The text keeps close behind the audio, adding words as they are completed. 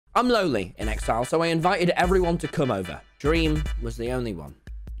I'm lonely in Exile, so I invited everyone to come over. Dream was the only one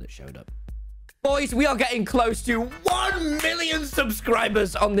that showed up. Boys, we are getting close to 1 million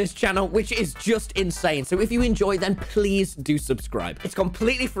subscribers on this channel, which is just insane. So if you enjoy, then please do subscribe. It's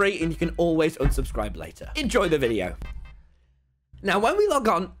completely free, and you can always unsubscribe later. Enjoy the video. Now, when we log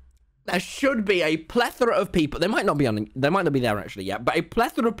on, there should be a plethora of people. They might not be there actually yet, but a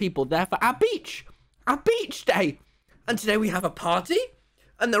plethora of people there for our beach day. And today we have a party,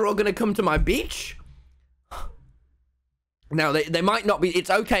 and they're all going to come to my beach. Now, they might not be. It's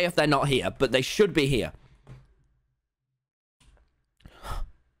okay if they're not here, but they should be here.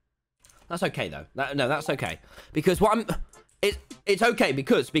 That's okay, though. No, that's okay. Because what I'm... It's okay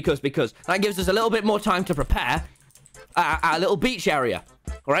because that gives us a little bit more time to prepare our little beach area.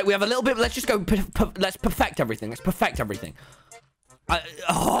 All right, we have a little bit... Let's just go... Let's perfect everything. Let's perfect everything.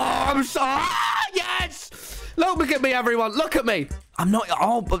 I'm sorry. Yes! Look at me, everyone. Look at me. I'm not...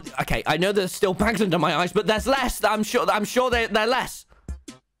 Oh, but... Okay, I know there's still bags under my eyes, but there's less. I'm sure they're less.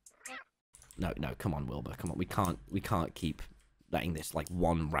 No, come on, Wilbur. Come on. We can't keep letting this, like,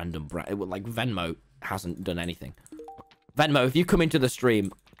 one random... Like, Venmo hasn't done anything. Venmo, if you come into the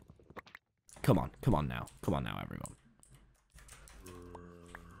stream... Come on now. Come on now, everyone.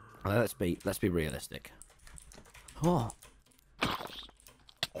 Let's be realistic. Oh.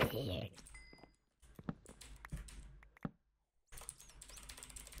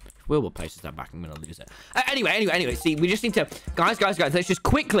 Wilbur places that back. I'm gonna lose it. Anyway. See, we just need to, guys. Let's just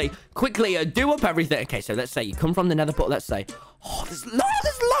quickly do up everything. Okay, so let's say you come from the Nether portal. Let's say, oh, there's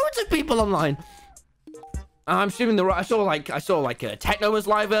loads of people online. I'm assuming I saw like Techno was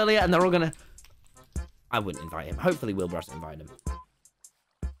live earlier, and they're all gonna. I wouldn't invite him. Hopefully, Wilbur hasn't invited him.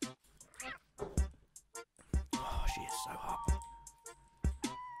 Oh, she is so hot.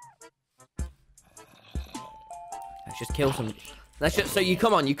 Let's just kill some. So you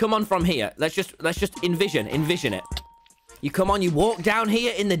come on from here. Let's just envision it. You come on, you walk down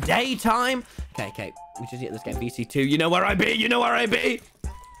here in the daytime. Okay. Let's get VC2. You know where I be.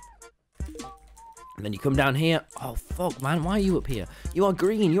 And then you come down here. Oh, fuck, man. Why are you up here? You are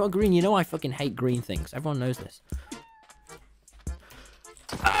green. You know I fucking hate green things. Everyone knows this.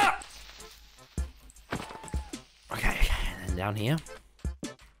 Ah! Okay, and then down here.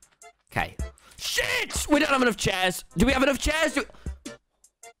 Okay. Shit! We don't have enough chairs. Do we have enough chairs?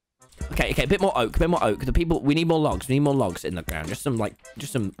 Okay, a bit more oak. The people, we need more logs. We need more logs in the ground. Just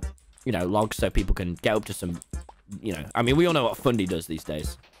some, you know, logs so people can get up to some, you know. I mean, we all know what Fundy does these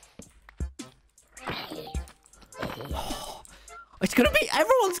days. It's gonna be,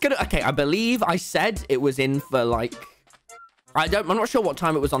 everyone's gonna, okay, I believe I said it was in for, like, I'm not sure what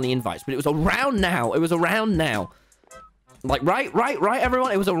time it was on the invites, but it was around now. Like, right,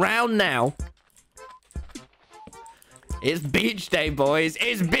 everyone? It was around now. It's beach day, boys.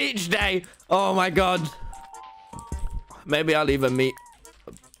 It's beach day. Oh, my God. Maybe I'll leave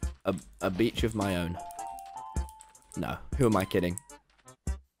a beach of my own. No, who am I kidding?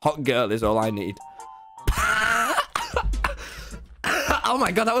 Hot girl is all I need. Oh,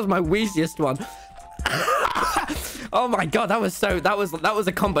 my God, that was my wheeziest one. Oh, my God, that was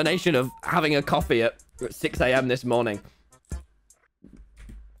a combination of having a coffee at 6 a.m. this morning.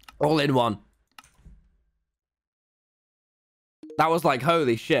 All in one. That was like,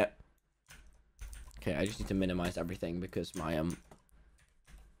 holy shit. Okay, I just need to minimize everything because my,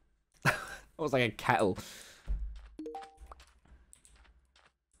 that was like a kettle.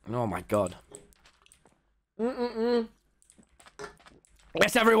 Oh my God.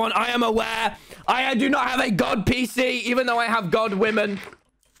 Yes, everyone, I am aware. I do not have a God PC, even though I have God women.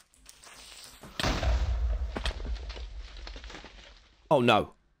 Oh,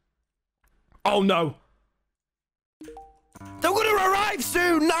 no. Oh, no. They're going to arrive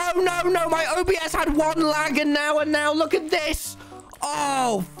soon. No. My OBS had one lag and now look at this.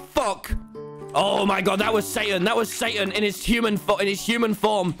 Oh, fuck. Oh, my God. That was Satan. That was Satan in his human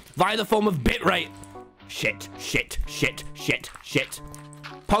form via the form of bitrate. Shit.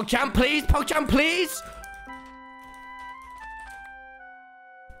 PogChamp, please.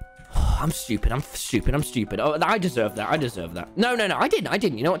 Oh, I'm stupid. Oh, I deserve that. No, I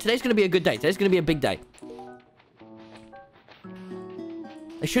didn't. You know what? Today's going to be a good day. Today's going to be a big day.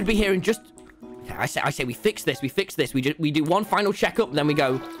 They should be here in just... Okay, I say we fix this. We do one final checkup, then we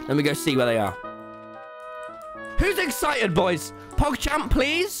go see where they are. Who's excited, boys? PogChamp,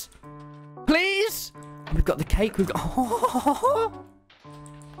 please? Please? We've got the cake. We've got...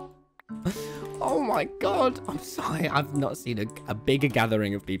 Oh my God. I'm sorry. I've not seen a bigger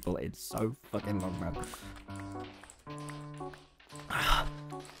gathering of people in so fucking long, man.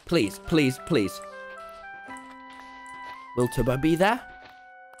 Please. Will Turbo be there?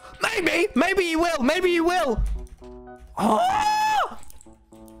 Maybe he will. Maybe he will. Oh!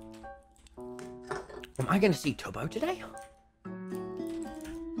 Am I going to see Tubbo today?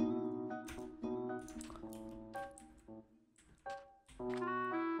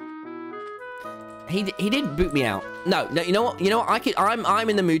 He didn't boot me out. No, you know what? I'm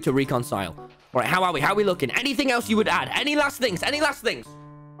in the mood to reconcile. All right, how are we? How are we looking? Anything else you would add? Any last things? Any last things?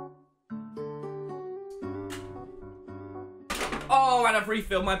 Oh, and I've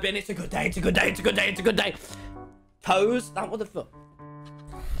refilled my bin. It's a good day. It's a good day. It's a good day. It's a good day. Toes? That what the fuck?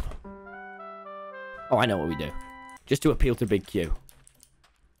 Oh, I know what we do. Just to appeal to Big Q.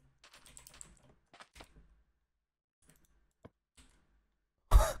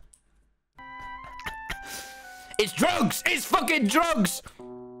 It's drugs! It's fucking drugs!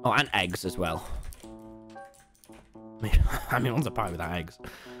 Oh, and eggs as well. I mean, what's a pie without eggs?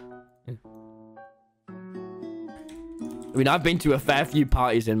 I mean, I've been to a fair few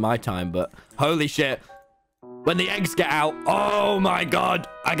parties in my time, but holy shit. When the eggs get out, oh my god,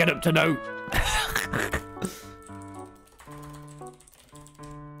 I get up to no.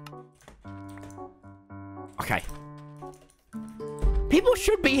 Okay. People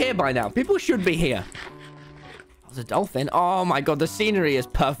should be here by now. People should be here. There's a dolphin. Oh my god, the scenery is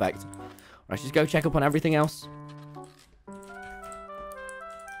perfect. Let's just go check up on everything else.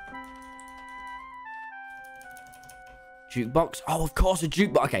 Jukebox. Oh, of course, a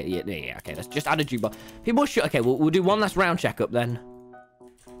jukebox. Okay, yeah. Okay, let's just add a jukebox. People should. Okay, we'll do one last round checkup then.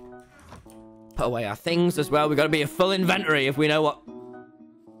 Put away our things as well. We've got to be a full inventory if we know what.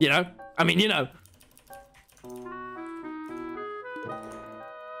 You know? I mean, you know.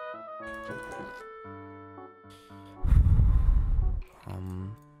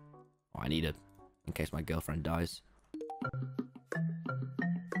 I need it in case my girlfriend dies.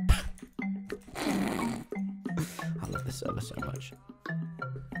 I love this server so much.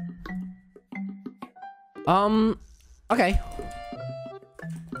 Okay.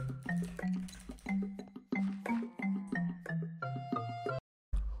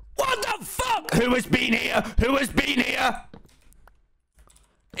 What the fuck? Who has been here? Who has been here?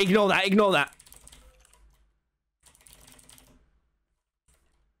 Ignore that, ignore that.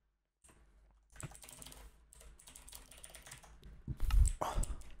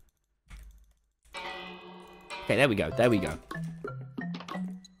 Okay, there we go. There we go.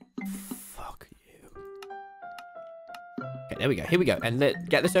 Fuck you. Okay, there we go. Here we go. And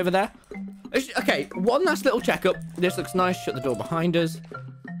get this over there. Okay, one last little checkup. This looks nice. Shut the door behind us.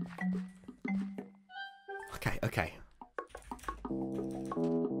 Okay, okay.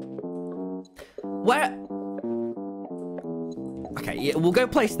 Where? Okay, yeah, we'll go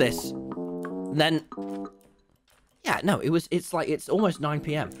place this. Then. Yeah, no, it's almost 9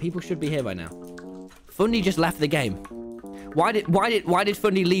 PM. People should be here by now. Fundy just left the game. Why did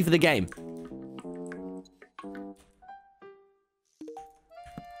Fundy leave the game?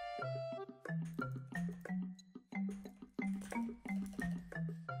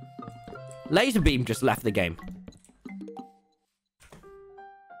 Laserbeam just left the game.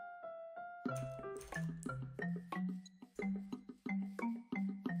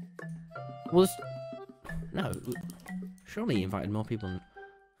 No. Surely he invited more people.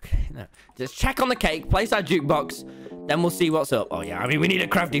 No. Just check on the cake, place our jukebox, then we'll see what's up. Oh yeah, I mean, we need a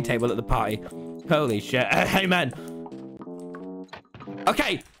crafting table at the party. Holy shit. Hey man.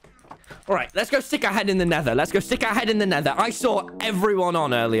 Okay. All right, let's go stick our head in the nether. Let's go stick our head in the nether. I saw everyone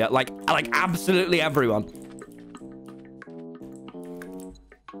on earlier, like absolutely everyone.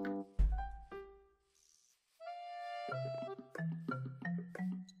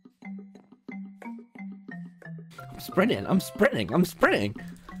 I'm sprinting.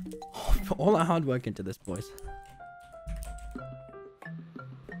 Oh, put all our hard work into this, boys.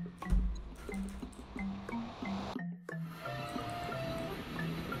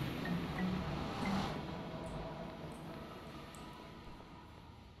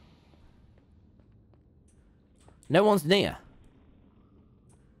 No one's near.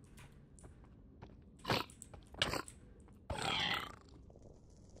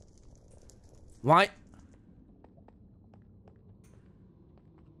 Why?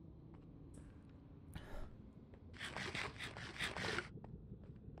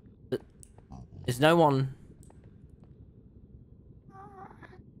 There's no one.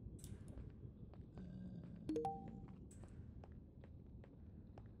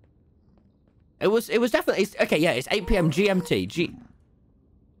 It was definitely okay. Yeah, it's 8 PM GMT.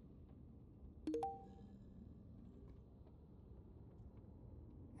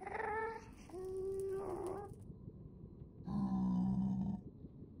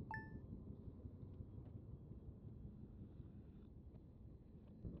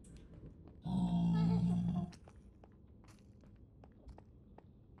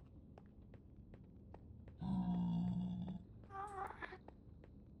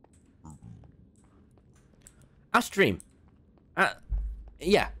 Ask Dream.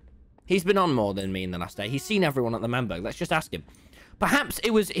 Yeah. He's been on more than me in the last day. He's seen everyone at the member. Let's just ask him. Perhaps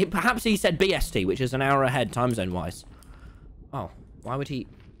he said BST, which is an hour ahead time zone wise. Oh, why would he?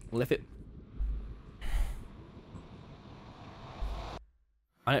 Well, if it...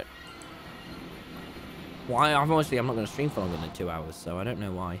 I don't... Why? Obviously, I'm not going to stream for longer than 2 hours, so I don't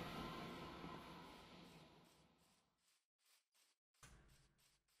know why.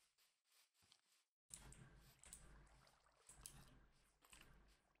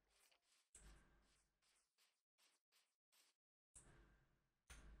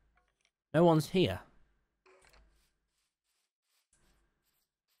 No one's here.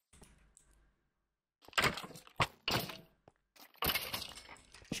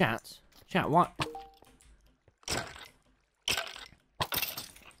 Chat, what?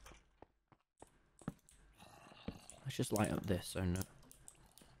 Let's just light up this, so no.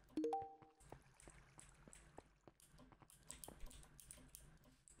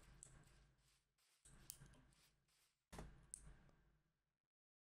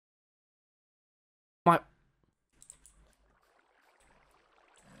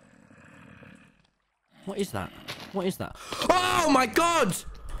 What is that? What is that? Oh my god!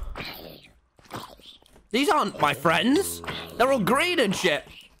 These aren't my friends. They're all green and shit.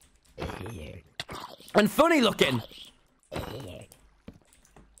 And funny looking.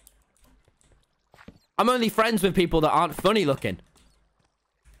 I'm only friends with people that aren't funny looking.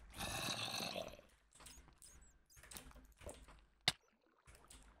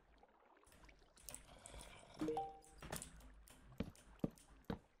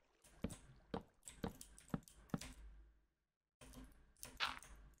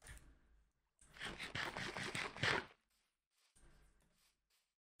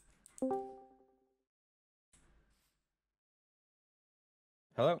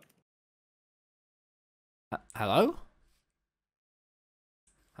 Hello? Hello?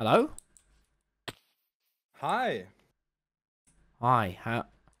 Hello? Hi. Hi,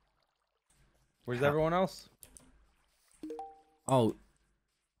 Where's everyone else? Oh.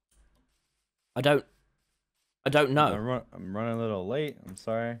 I don't know. I'm running a little late. I'm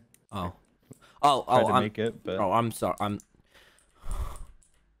sorry. Oh. Tried to make it, but... Oh, I'm sorry.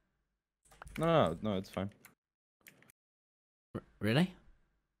 No, it's fine. Really?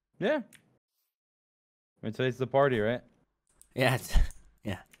 Yeah. I mean, today's the party, right? Yeah,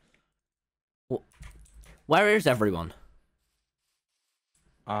 yeah. Well, where is everyone?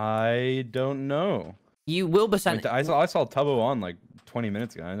 I don't know. Wilbur sent... I saw Tubbo on like 20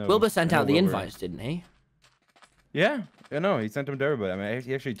 minutes ago. I know. Wilbur sent out the Wilbur. invites, didn't he? Yeah. I know. He sent them to everybody. I mean,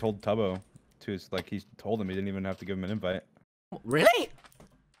 he actually told Tubbo to, like, he told him he didn't even have to give him an invite. Really?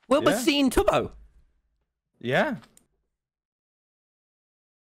 Wilbur's seen Tubbo? Yeah.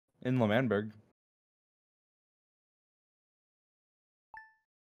 In L'Manberg.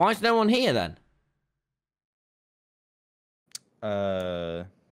 Why is no one here then?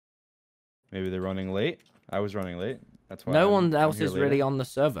 Maybe they're running late. I was running late. That's why. No one else is really on the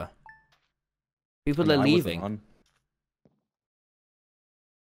server. People are leaving.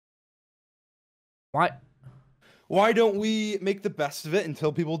 Why? Why don't we make the best of it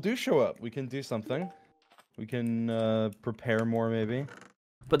until people do show up? We can do something. We can prepare more, maybe.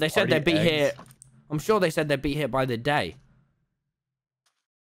 But they said they'd be here. I'm sure they said they'd be here by the day.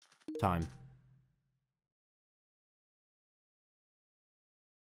 Time.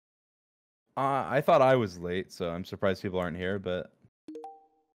 I thought I was late, so I'm surprised people aren't here, but...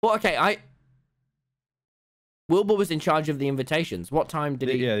 Well, okay, Wilbur was in charge of the invitations. What time did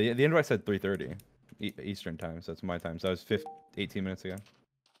he... Yeah, the invite said 3:30 Eastern time, so that's my time. So that was 18 minutes ago.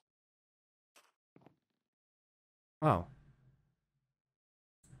 Oh.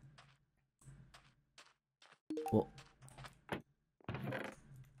 Well...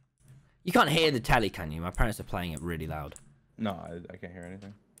 You can't hear the telly, can you? My parents are playing it really loud. No, I can't hear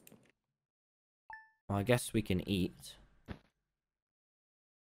anything. Well, I guess we can eat.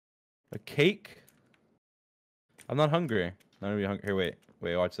 A cake? I'm not hungry. I'm not gonna be hungry. Here,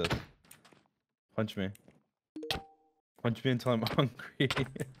 wait, watch this. Punch me. Punch me until I'm hungry.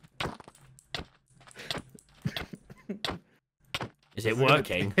 Is it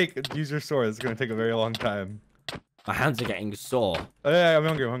working? Use your sword. It's gonna take a very long time. My hands are getting sore. Oh, yeah, I'm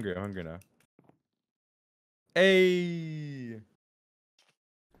hungry now. Hey!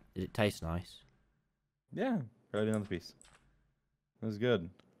 Did it taste nice? Yeah, right another piece. It was good.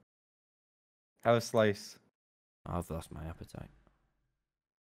 Have a slice. I've lost my appetite.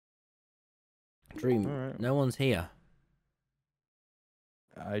 Dream, right. No one's here.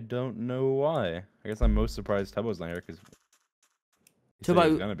 I don't know why. I guess I'm most surprised Tubbo's not here because he said he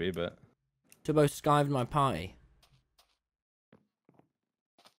was gonna be, but Tubbo skived my party.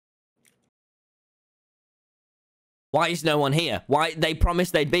 Why is no one here? Why? They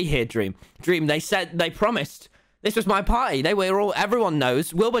promised they'd be here, Dream. Dream, they promised. This was my party. They were all, everyone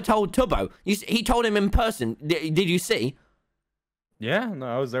knows. Wilbur told Tubbo. He told him in person. Did you see? Yeah, no,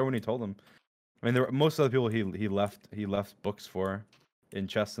 I was there when he told him. I mean, there were, most of the people he left books for in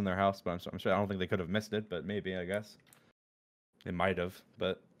chests in their house, but I'm sure I don't think they could have missed it, but maybe, I guess. They might have,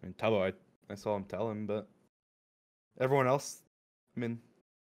 but I mean, Tubbo, I saw him tell him, but everyone else, I mean,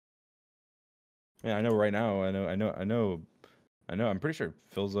 yeah, I know right now, I'm pretty sure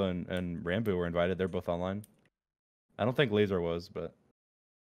Filza and Rambo were invited. They're both online. I don't think Laser was, but.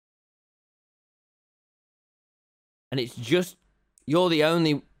 And it's just, you're the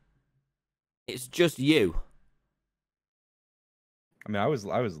only, it's just you. I mean, I was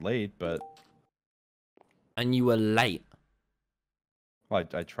late, but. And you were late. Well,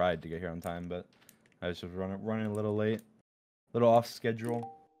 I tried to get here on time, but I was just running a little late, a little off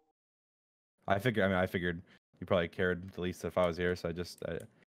schedule. I figured you probably cared the least if I was here, so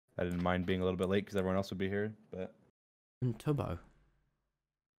I didn't mind being a little bit late because everyone else would be here, but. And Tubbo.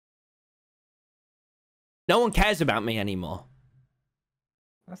 No one cares about me anymore.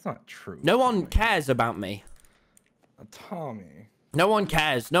 That's not true. No one cares about me. Tommy. No one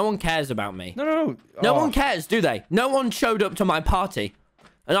cares. No one cares about me. No. No one cares, do they? No one showed up to my party.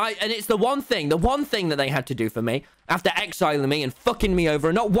 And it's the one thing that they had to do for me after exiling me and fucking me over,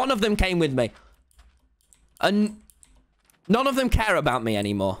 and not one of them came with me. And none of them care about me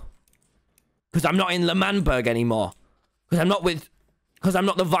anymore. Because I'm not in Lemanberg anymore. Because I'm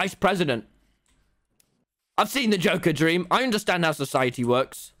not the vice president. I've seen the Joker, Dream. I understand how society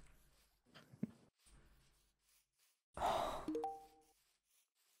works.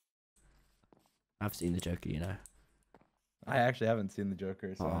 I've seen the Joker, you know. I actually haven't seen the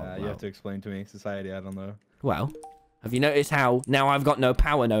Joker, so you have to explain to me. Society, I don't know. Well, have you noticed how now I've got no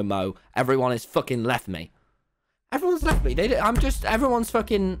power no mo? Everyone has fucking left me. Everyone's left me. Everyone's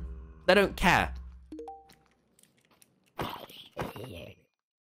fucking, they don't care.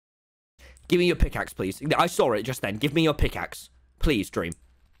 Give me your pickaxe, please. I saw it just then. Give me your pickaxe. Please, Dream.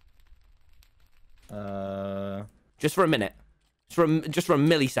 Just for a minute. Just for a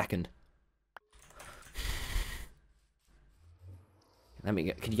millisecond. Can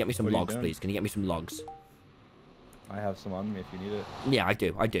you get me some logs, please? Can you get me some logs? I have some on me if you need it. Yeah, I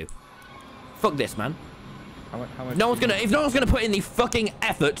do. Fuck this, man. How much if no one's gonna put in the fucking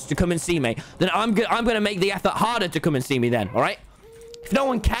effort to come and see me, then I'm gonna make the effort harder to come and see me then, alright? If no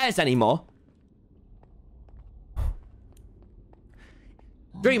one cares anymore.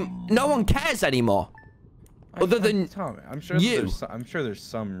 Dream, no one cares anymore. Other than Tommy, I'm sure there's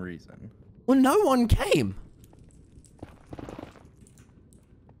some reason. Well, no one came.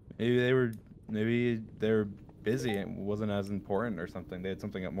 Maybe they were busy and it wasn't as important or something. They had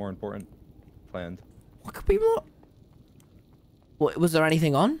something more important planned. What could be more? What, was there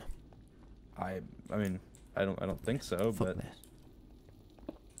anything on? I mean, I don't think so, Fuck but this.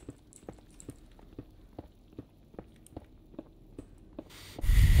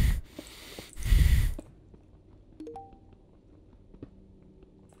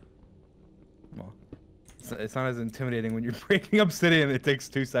 it's not as intimidating when you're breaking obsidian. It takes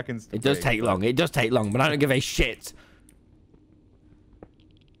 2 seconds to It does take long. It does take long, but I don't give a shit.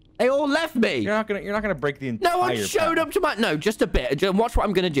 They all left me. You're not gonna break the entire. No one showed up to my. No, just a bit. Just watch what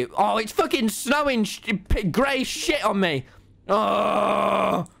I'm gonna do. Oh, it's fucking snowing grey shit on me.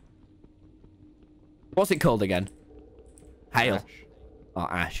 Oh. What's it called again? Hail. Ash. Oh,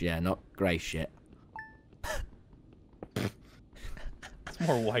 ash. Yeah, not grey shit. It's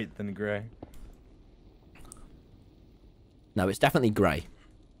more white than grey. No, it's definitely grey.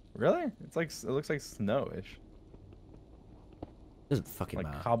 Really? It looks like snowish. Doesn't fucking like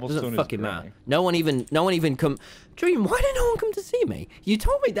matter. Cobblestone Doesn't fucking is grey. matter. No one even come. Dream, why did no one come to see me? You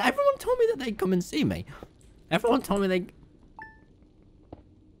told me that everyone told me that they'd come and see me. Everyone told me they.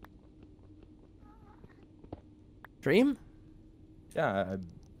 Dream? Yeah,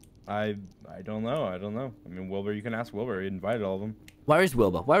 I don't know. I don't know. I mean, Wilbur, you can ask Wilbur. He invited all of them. Where is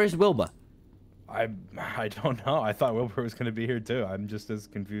Wilbur? Where is Wilbur? I don't know. I thought Wilbur was gonna be here too. I'm just as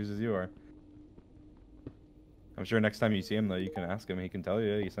confused as you are. I'm sure next time you see him, though, you can ask him. He can tell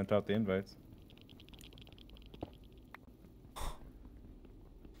you. He sent out the invites.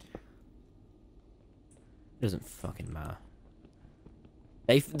 Doesn't fucking matter.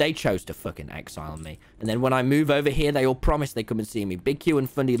 They chose to fucking exile me. And then when I move over here, they all promised they come and see me. Big Q and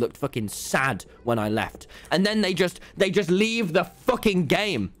Fundy looked fucking sad when I left. And then they just leave the fucking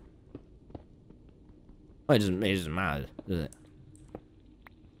game. Well, it doesn't matter, does it?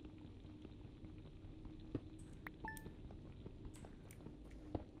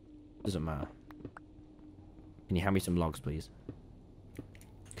 Doesn't matter. Can you hand me some logs, please?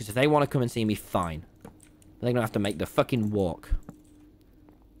 Because if they want to come and see me, fine. But they're gonna have to make the fucking walk.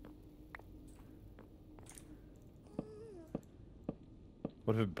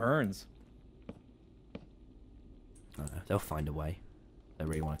 What if it burns? I don't know. They'll find a way. They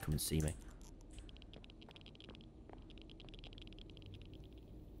really want to come and see me.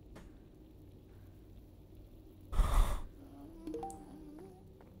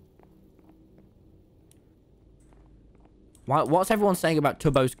 What's everyone saying about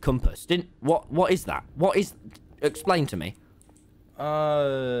Tubbo's compass? What is that? What is? Explain to me.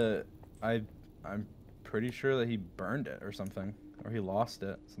 I'm pretty sure that he burned it or something, or he lost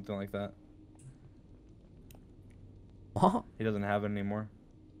it, something like that. What? He doesn't have it anymore.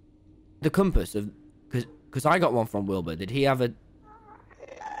 The compass of, because I got one from Wilbur. Did he have a?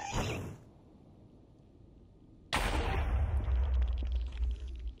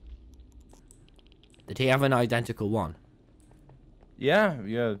 Did he have an identical one? Yeah.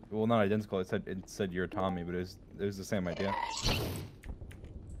 Well, not identical. It said you're Tommy, but it was the same idea.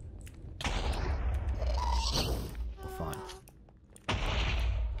 Fine.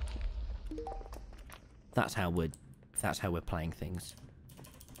 That's how we're playing things.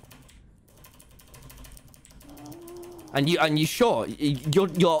 And you sure you're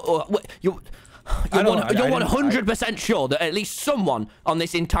 100% sure that at least someone on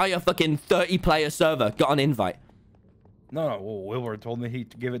this entire fucking 30-player server got an invite? No. Well, Wilbur told me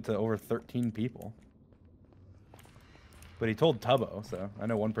he'd give it to over 13 people. But he told Tubbo, so I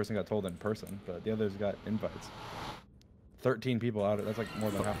know one person got told in person, but the others got invites. 13 people out. That's like more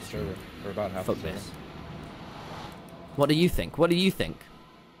than half the server, or about half the server. This. What do you think? What do you think?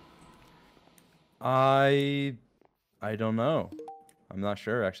 I don't know. I'm not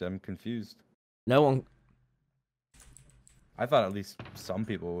sure, actually. I'm confused. No one... I thought at least some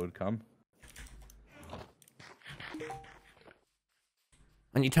people would come.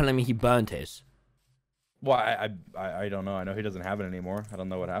 And you're telling me he burned his? Well, I don't know. I know he doesn't have it anymore. I don't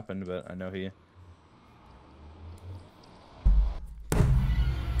know what happened, but I know he...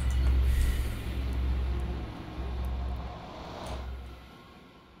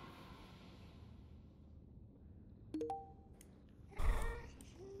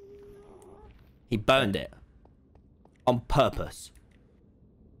 He burned it. On purpose.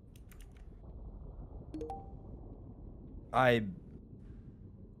 I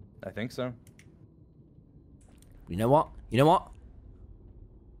think so. You know what? You know what?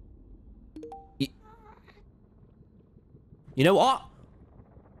 You know what?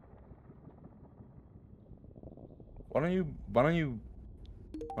 Why don't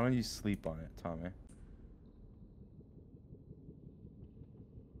you sleep on it, Tommy?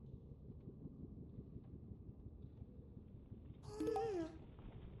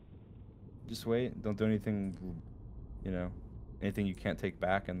 Just wait. Don't do anything, you know, anything you can't take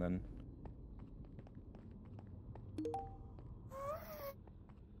back, and then...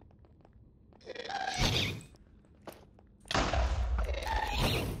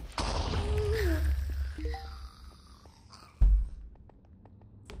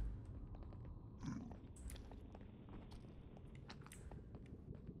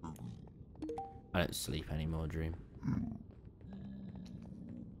 I don't sleep anymore, Dream.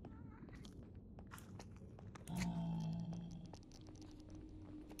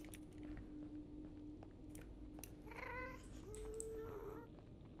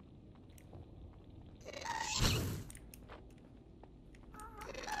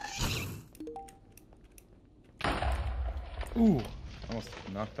 Ooh, almost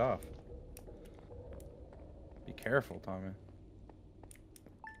knocked off. Be careful, Tommy.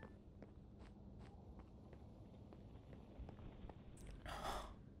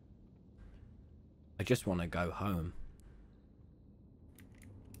 I just want to go home.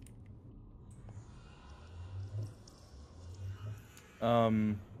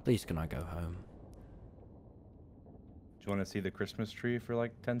 Please, can I go home? Do you want to see the Christmas tree for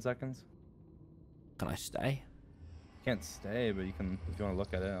like 10 seconds? Can I stay? You can't stay, but you can, if you want to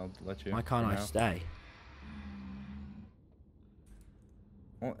look at it, I'll let you. Why can't I stay?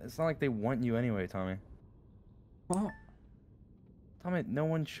 Well, it's not like they want you anyway, Tommy. What? Tommy, no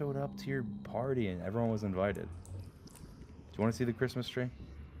one showed up to your party and everyone was invited. Do you want to see the Christmas tree?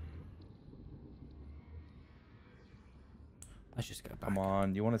 Let's just go back. Come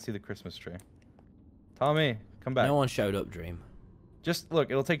on, you want to see the Christmas tree? Tommy, come back. No one showed up, Dream. Just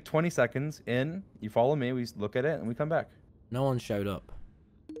look, it'll take 20 seconds in. You follow me, we look at it, and we come back. No one showed up.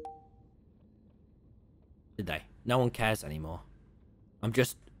 Did they? No one cares anymore. I'm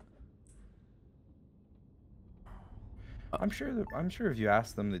just... I'm sure if you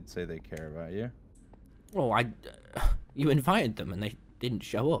ask them, they'd say they care about you. Well, you invited them and they didn't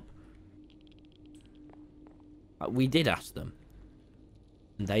show up. We did ask them.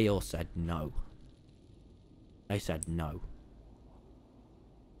 And they all said no. They said no.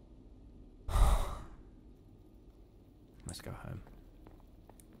 Let's go home.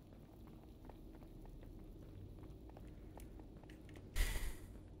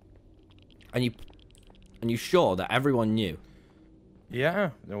 And you sure that everyone knew?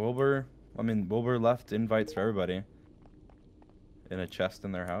 Yeah, Wilbur. I mean, Wilbur left invites for everybody in a chest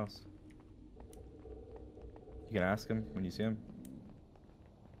in their house. You can ask him when you see him.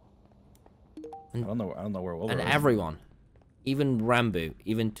 I don't know where Wilbur And is. everyone, even Rambo,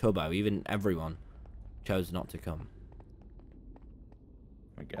 even Tubbo, even everyone, chose not to come.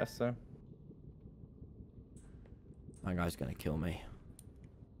 I guess so. That guy's gonna kill me.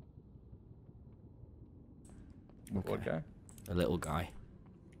 What guy? The little guy.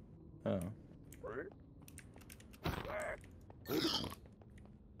 Oh.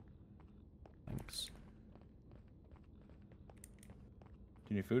 Thanks. Do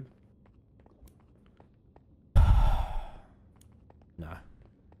you need food? No.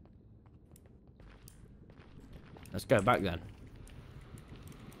 Let's go back then.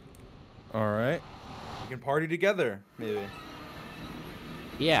 All right. We can party together, maybe.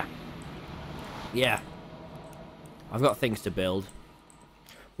 Yeah. Yeah. I've got things to build.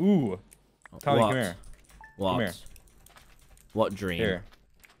 Ooh. Tommy, What? come here. What? Come here. What dream? Here.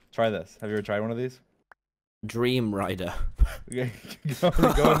 Try this. Have you ever tried one of these? Dream Rider. Okay.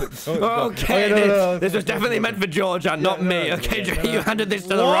 Okay, this was definitely meant for George and not me. Okay, you handed this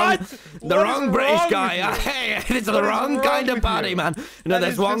to the wrong British guy. Hey, this is the wrong kind of party, man. You know,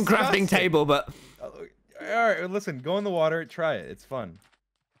 there's one crafting table, but all right, listen. Go in the water. Try it. It's fun.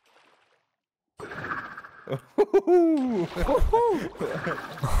 oh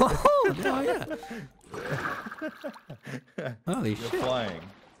yeah. Holy You're shit! flying.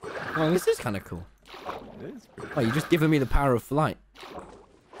 Well, this is kind of cool. It is pretty. Oh, you're just giving me the power of flight.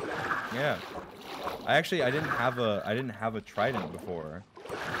 Yeah. I didn't have a trident before,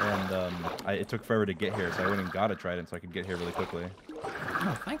 and it took forever to get here, so I went and got a trident so I could get here really quickly.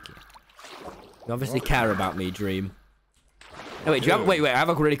 Oh, thank you. You obviously care about me, Dream. Oh, wait, wait, I have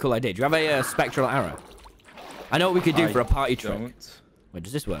a really cool idea. Do you have a spectral arrow? I know what we could do for a party trick. Wait,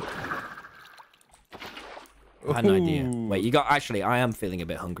 does this work? I had an idea. Wait, actually, I am feeling a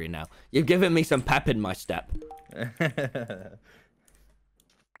bit hungry now. You've given me some pep in my step.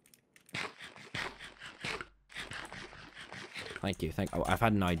 Thank you. Oh, I've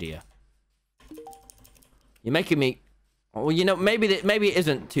had an idea. You're making me... Well, you know, maybe it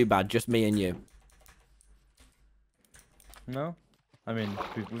isn't too bad, just me and you. No? I mean,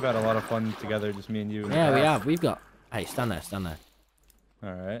 we've had a lot of fun together, just me and you. Yeah, we have. We've got... Hey, stand there, stand there.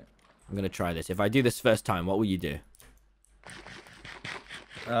 All right. I'm going to try this. If I do this first time, what will you do?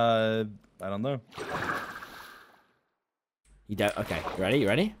 I don't know. You don't... Okay, you ready? You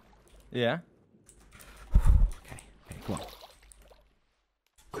ready? Yeah. Okay, come on.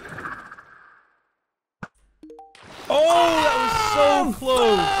 Oh, that was so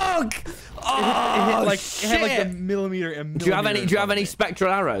close. Fuck! Oh, it had like a millimeter. Do you have any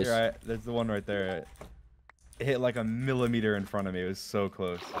spectral arrows? You're right. There's the one right there. It hit like a millimeter in front of me. It was so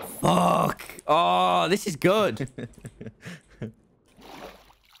close. Fuck! Oh, this is good.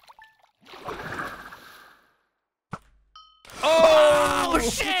 Oh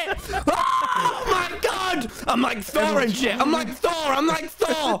shit! Oh my god! I'm like Thor and shit. I'm like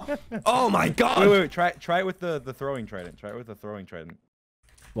Thor. Oh my god! Wait. Try it with the throwing trident. Try it with the throwing trident.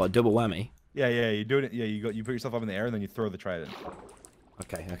 What, double whammy? Yeah. You do it. Yeah, you put yourself up in the air and then you throw the trident.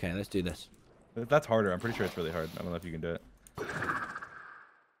 Okay. Let's do this. That's harder. I'm pretty sure it's really hard. I don't know if you can do it.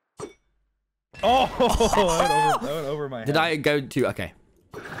 Oh! that went over my head. Did I go to... Okay.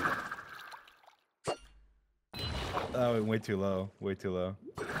 That went way too low. Way too low.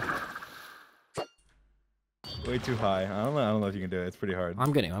 Way too high. I don't know if you can do it. It's pretty hard.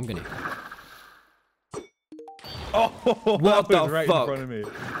 I'm gonna. Oh! What the right fuck? in front of me.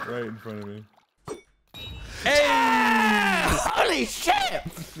 Right in front of me. Hey! Holy shit!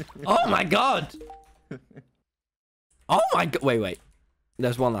 Oh my god! Oh my god! Wait.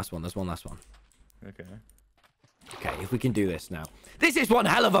 There's one last one. Okay. Okay, if we can do this now. This is one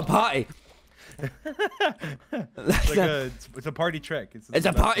hell of a party! It's a party trick. It's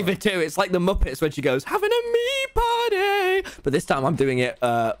a party for two. It's like the Muppets when she goes, having a me party! But this time I'm doing it,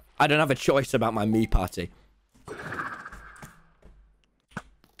 I don't have a choice about my me party.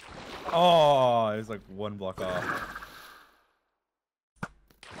 Oh, it was like one block off.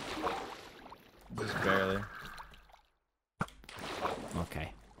 Just barely.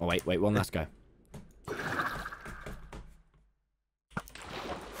 Okay. Oh, wait, one last go.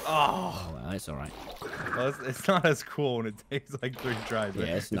 Oh, well, it's all right. Well, it's not as cool when it takes like 3 tries. Yeah,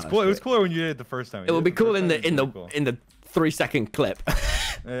 it's not. Cool. It was cooler when you did it the first time. It would be cool in the 3-second clip.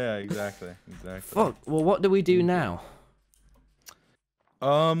 Yeah, exactly. Fuck. Well, what do we do now?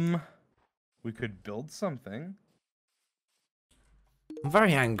 We could build something. I'm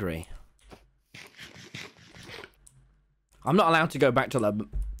very angry. I'm not allowed to go back to the.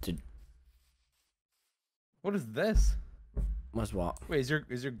 What is this? What's what? Wait, is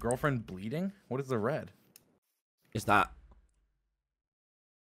your girlfriend bleeding? What is the red? Is that?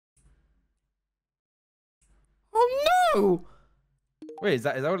 Oh no! Wait, is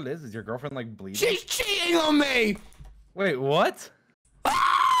that what it is? Is your girlfriend like bleeding? She's cheating on me! Wait, what?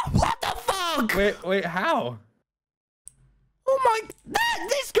 Ah, what the fuck? Wait, how? Oh my,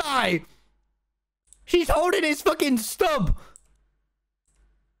 this guy! She's holding his fucking stub.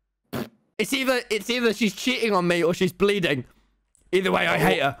 It's either she's cheating on me or she's bleeding. Either way, I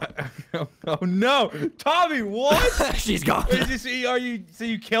hate her. Oh no, Tommy, what? She's gone. So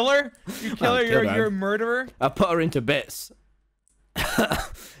you kill her? You kill her? You're a murderer? I put her into bits.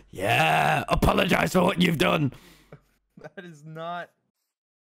 Yeah, apologize for what you've done. That is not.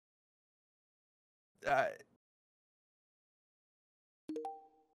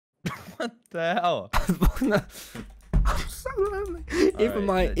 What the hell? I'm so lonely.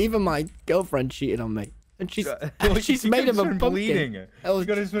 Even my girlfriend cheated on me, and she's made of a pumpkin. Bleeding. She's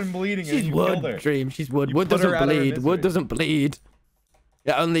got to been bleeding. She's wood, Dream. She's wood. Wood doesn't bleed. Wood doesn't bleed.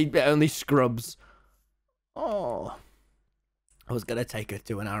 It only scrubs. Oh, I was gonna take her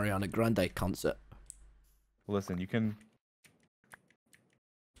to an Ariana Grande concert. Listen, you can.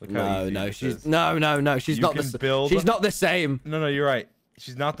 No, she's no. She's not the. She's not the same. No, you're right.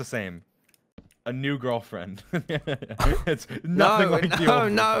 She's not the same. A new girlfriend. It's nothing like the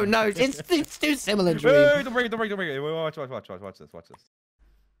old. No. It's too similar. Dream. Wait, don't break it. Wait, watch this.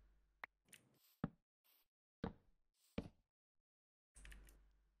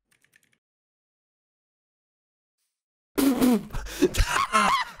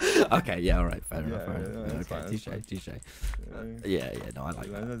 Okay, yeah, all right, fair enough. Okay, touche. Yeah, no, I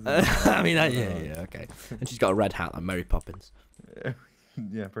like that. I mean, yeah, okay. And she's got a red hat like Mary Poppins.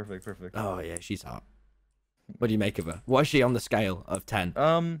 Yeah, perfect. Oh yeah, she's hot. What do you make of her? What is she on the scale of 10?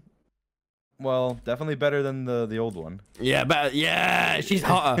 Well, definitely better than the old one. Yeah, but yeah, she's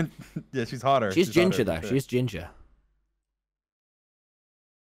hotter. Yeah, she's hotter. She's ginger hotter, though. sure. She's ginger.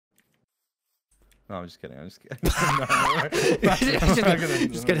 No, I'm just kidding.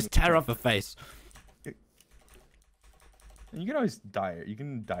 Just gonna tear off her face. You can always dye her. You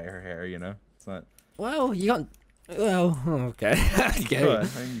can dye her hair, you know? It's not. Well, you got. Well, okay. Okay. Good.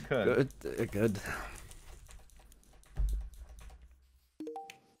 I mean, you could. Good.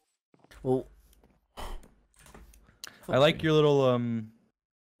 Well, I like your little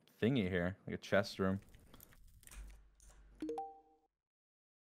thingy here, like a chest room.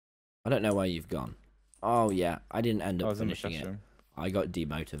 I don't know where you've gone. Oh yeah, I didn't end up in the finishing chest it. room. I got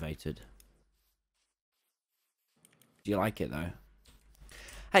demotivated. Do you like it though?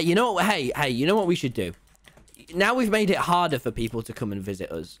 Hey, you know what? Hey, you know what we should do? Now we've made it harder for people to come and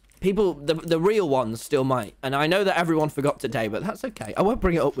visit us. People, the real ones still might. And I know that everyone forgot today, but that's okay. I won't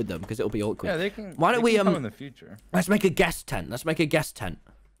bring it up with them because it'll be awkward. Yeah, they can. Why don't we come in the future? Let's make a guest tent.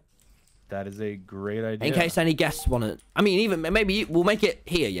 That is a great idea. In case any guests want to. I mean, even maybe we'll make it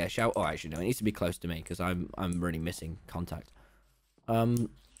here. Yeah, shall. Oh, actually, no. It needs to be close to me because I'm really missing contact.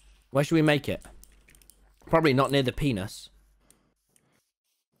 Where should we make it? Probably not near the penis.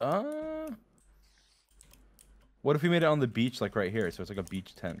 What if we made it on the beach, like right here? So it's like a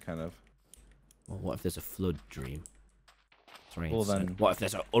beach tent, kind of. Well, what if there's a flood, Dream? Well, then. What if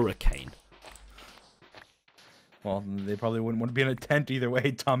there's a hurricane? Well, they probably wouldn't want to be in a tent either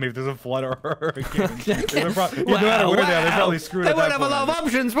way, Tommy, if there's a flood or a hurricane. They probably screwed They at won't that have a lot of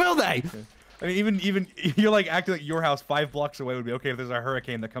options, will they? I mean, even you're like acting like your house 5 blocks away would be okay if there's a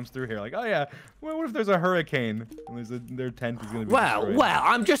hurricane that comes through here. Like, oh yeah, well, what if there's a hurricane and their tent is gonna be destroyed? Well,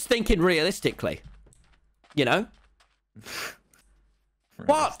 I'm just thinking realistically. You know?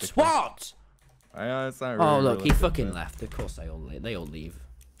 What? It's not really Oh look, he fucking but... left. Of course they all leave. They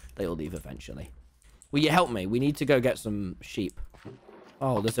all leave eventually. Will you help me? We need to go get some sheep.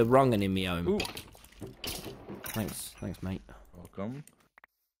 Oh, there's a wrong'un in me home. Ooh. Thanks, mate. Welcome.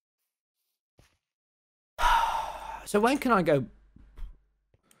 So when can I go?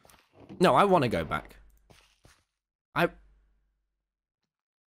 No, I want to go back.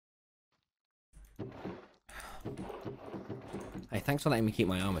 Hey, thanks for letting me keep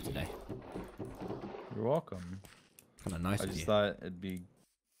my armor today. You're welcome. Kind of nice I of just you. thought it'd be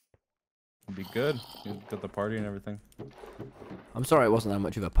It'd be good. You got the party and everything. I'm sorry it wasn't that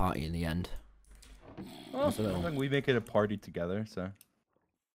much of a party in the end. Well, I think we make it a party together, so.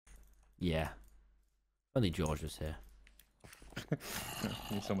 Yeah. Only George was here.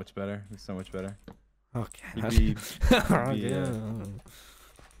 He's so much better. He's so much better. Okay.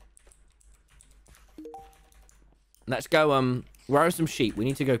 Let's go, where are some sheep? We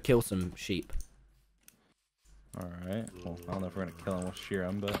need to go kill some sheep. Alright. Well, I don't know if we're gonna kill him. We'll shear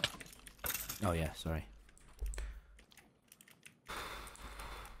him, but... Oh, yeah, sorry.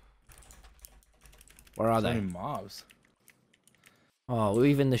 Where are they? Many mobs. Oh,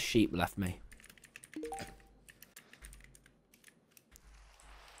 even the sheep left me.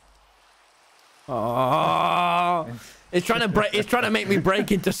 Oh, it's trying to break. It's trying to make me break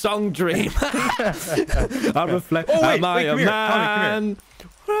into song dream. I reflect. Oh wait, am I a man?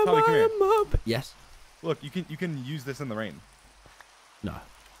 Tommy, come here. Yes. Look, you can use this in the rain. No.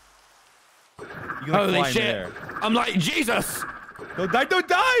 You can, like, Holy fly in the shit! air. I'm like Jesus. Don't die! Don't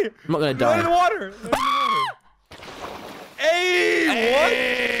die! I'm not gonna die. Land in the water. Land in the water. Hey!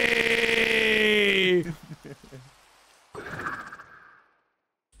 What?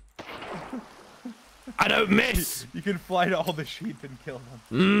 I don't miss. You can fly to all the sheep and kill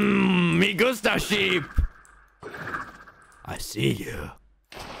them. Me gusta sheep. I see you.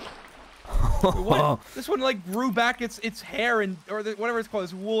 What? This one like grew back its hair and whatever it's called,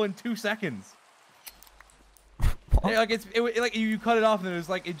 its wool in 2 seconds. Yeah, like like you cut it off and it was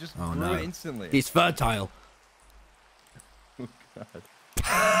like it just grew it instantly. He's fertile. Oh God.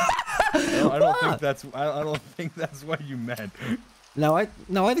 I don't think that's what you meant. No, I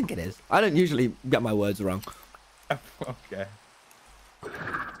think it is. I don't usually get my words wrong. Okay.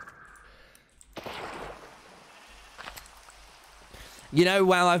 You know,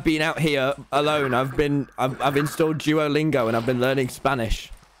 while I've been out here alone, I've installed Duolingo and I've been learning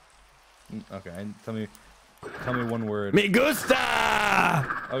Spanish. Okay, and tell me one word. Me gusta.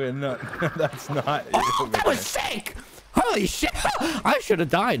 Okay, no, that's not. Oh, that was sick! Holy shit! I should have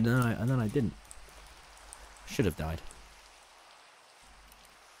died, and then I didn't. Should have died.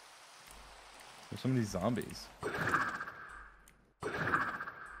 There's so many zombies.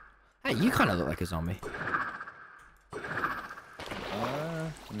 Hey, you kind of look like a zombie.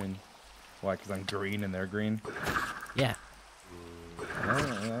 I mean, why? Because I'm green and they're green? Yeah. I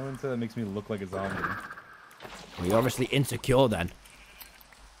wouldn't say that makes me look like a zombie. Well, you're obviously insecure then.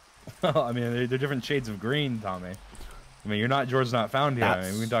 Well, I mean, they're different shades of green, Tommy. I mean, George's not found here. I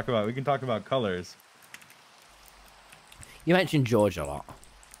mean, we can talk about colors. You mentioned George a lot.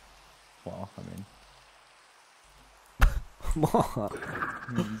 Well, I mean, What?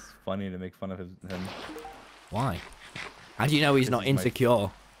 it's funny to make fun of him. Why? How do you know he's not insecure?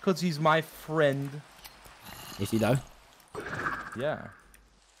 Because he's my friend. Is he though? Yeah.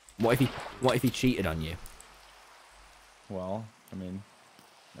 What if he cheated on you? Well, I mean,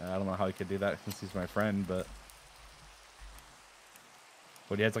 I don't know how he could do that since he's my friend, but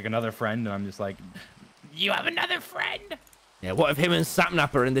he has like another friend, and I'm just like, you have another friend? Yeah. What if him and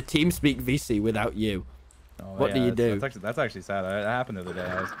Sapnap are in the TeamSpeak VC without you? Oh, what do you do? That's actually sad. That happened the other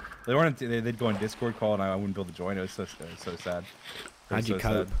day. They'd go on Discord call and I wouldn't be able to join. It was so sad. How'd you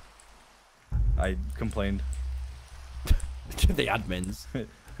cope? I complained. To the admins.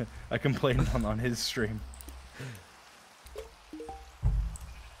 I complained on his stream.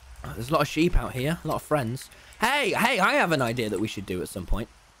 There's a lot of sheep out here. A lot of friends. Hey, I have an idea that we should do at some point.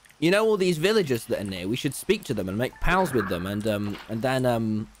 You know all these villagers that are near? We should speak to them and make pals with them, and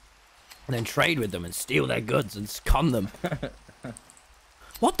then trade with them and steal their goods and con them.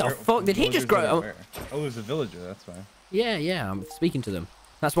 What the fuck? Did he just grow? Oh, there's a villager. That's fine. Yeah. I'm speaking to them.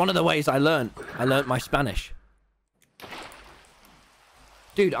 That's one of the ways I learned my Spanish.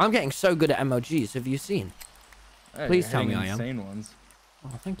 Dude, I'm getting so good at MLGs. Have you seen? Hey, Please tell me I am. Insane ones. Oh,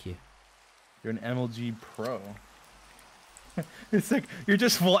 thank you. You're an MLG pro. It's like you're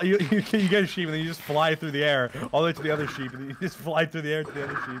just you get a sheep and then you just fly through the air all the way to the other sheep and then you just fly through the air to the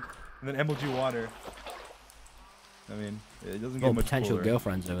other sheep and then MLG water. I mean, it doesn't get much potential cooler.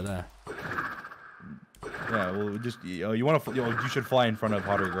 girlfriends over there. Yeah, well, just you should fly in front of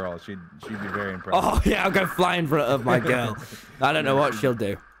hotter girl. She'd be very impressed. Oh yeah, I'll go fly in front of my girl. I don't know what she'll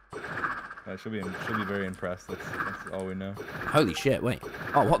do. She'll be very impressed. That's all we know. Holy shit! Wait.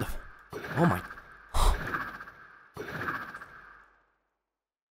 Oh what the? Oh my.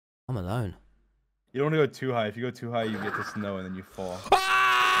 I'm alone. You don't want to go too high. If you go too high, you get to snow and then you fall. Did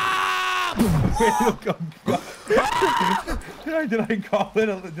I call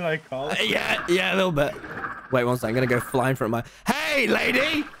it? Did I call it? Yeah, a little bit. Wait one second. I'm gonna go fly in front of my. Hey,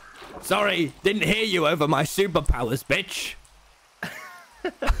 lady! Sorry, didn't hear you over my superpowers, bitch.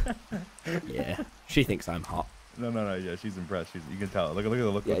 Yeah, she thinks I'm hot. No. Yeah, she's impressed. You can tell. Look at the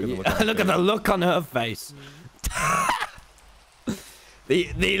look. Yeah, Look at the look. look at the look on her face.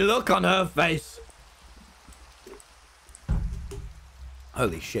 the look on her face.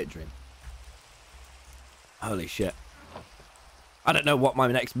 Holy shit, Dream. Holy shit. I don't know what my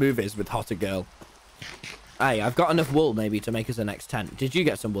next move is with Hotter Girl. Hey, I've got enough wool maybe to make us a next tent. Did you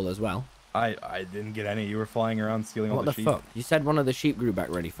get some wool as well? I didn't get any. You were flying around stealing all the sheep. What the fuck? You said one of the sheep grew back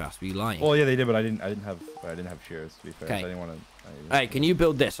really fast. Were you lying? Well, yeah, they did, but I didn't have shears. To be fair, Okay. so I didn't want to. Hey, can you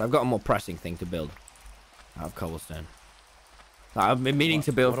build this? I've got a more pressing thing to build. Out of cobblestone. I've been meaning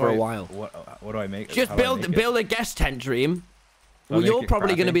to build for a while. What do I make? Just build a guest tent, Dream. Well, you're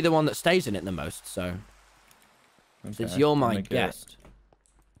probably going to be the one that stays in it the most, so. Okay, Since you're my guest.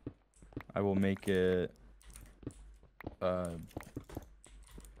 I will make it a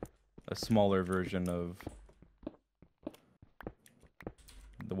smaller version of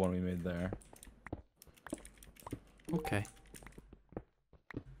the one we made there. Okay.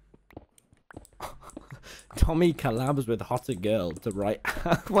 Tommy collabs with Hotter Girl to write.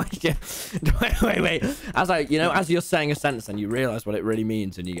 wait. As you're saying a sentence and you realize what it really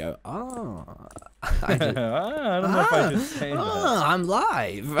means, and you go, oh. I don't know if I should say that. I'm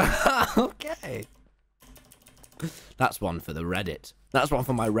live. Okay. That's one for the Reddit. That's one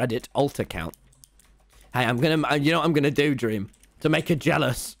for my Reddit alt account. Hey, you know what I'm gonna do, Dream, to make her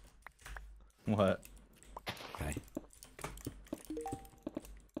jealous. What? Okay.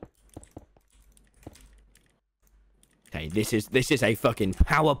 Okay, this is a fucking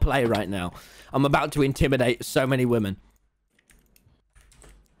power play right now. I'm about to intimidate so many women.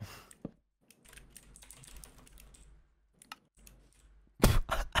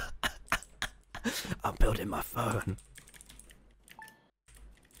 I'm building my phone.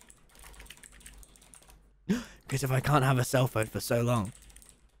 Because if I can't have a cell phone for so long.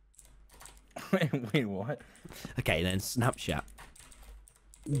 Wait, what? Okay, then Snapchat.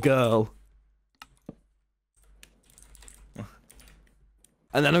 Girl.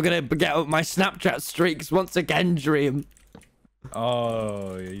 And then I'm going to get up my Snapchat streaks once again, Dream.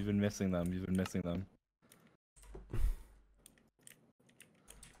 Oh, yeah, you've been missing them. You've been missing them.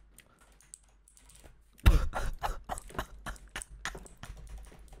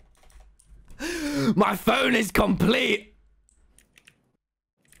 My phone is complete.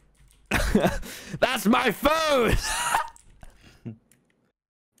 That's my phone.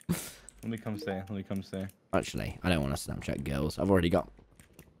 Let me come stay. Actually, I don't want to Snapchat girls. I've already got.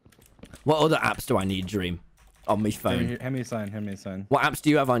 What other apps do I need, Dream? On my phone. Hand me a sign. What apps do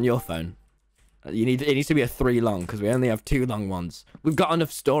you have on your phone? It needs to be a 3 long because we only have 2 long ones. We've got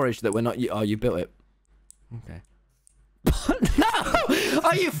enough storage that we're not. Oh, you built it. Okay. No!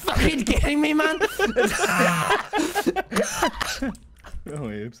 Are you fucking kidding me, man? Oh,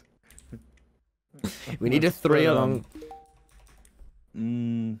 Apes. We need a 3 long.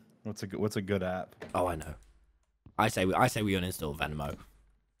 What's a good app? Oh, I know. I say we uninstall Venmo.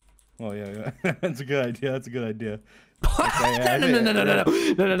 Oh yeah. That's a good idea. Okay,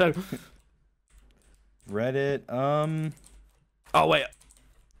 no. Reddit. Oh wait.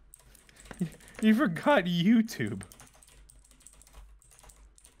 You forgot YouTube.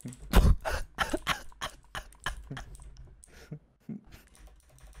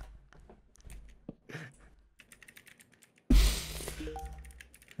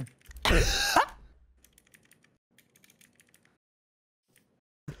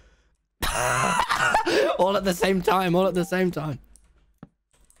 All at the same time.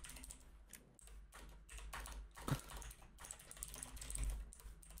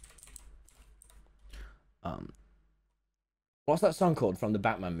 What's that song called from the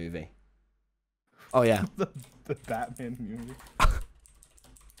Batman movie? Oh yeah. the Batman movie.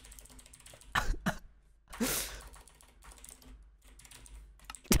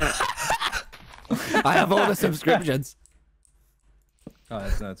 I have all the subscriptions. Oh,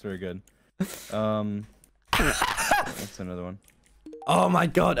 that's very good. That's another one. Oh my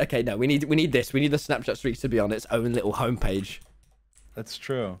god. Okay, no, we need this. We need the Snapchat streaks to be on its own little homepage. That's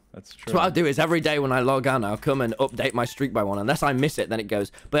true. So what I'll do is every day when I log on, I'll come and update my streak by 1. Unless I miss it, then it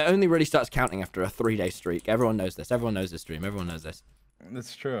goes. But it only really starts counting after a 3-day streak. Everyone knows this. Everyone knows this, Stream. Everyone knows this.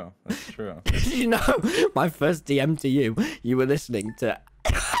 That's true. Did you know my first DM to you? You were listening to.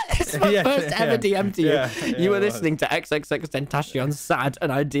 It's my first ever DM to you. You were listening to XXXTentacion Sad,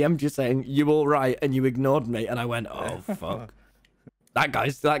 and I DM'd you saying you all right, and you ignored me, and I went, oh fuck. That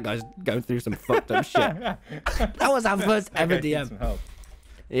guy's going through some fucked up shit. That was our first ever DM.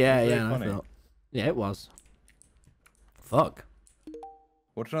 Yeah, I thought. Yeah, it was. Fuck.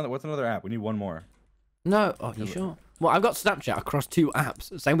 What's another app? We need one more. No. Oh, you sure? Well, I've got Snapchat across 2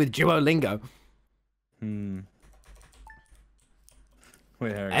 apps. Same with Duolingo.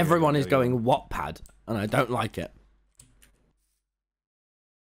 Wait, Everyone is going Wattpad, and I don't like it.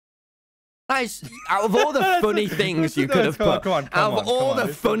 Nice. Out of all the funny things you could have put, out of all the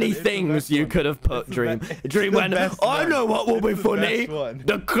funny things you could have put, Dream went, I know what will be funny.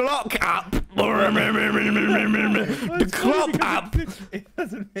 The clock app. The clock app. It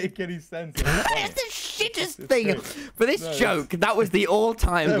doesn't make any sense. It's the shittest thing. For this joke, that was the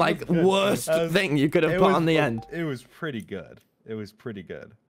all-time, like, worst thing you could have put on the end. It was pretty good. It was pretty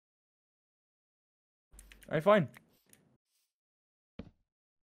good. All right, fine.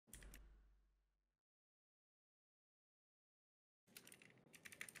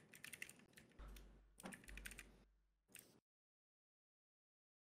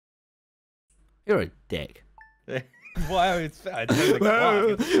 You're a dick. Well, it's better than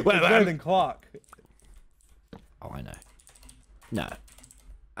clock. It's better than clock. Oh, I know. No.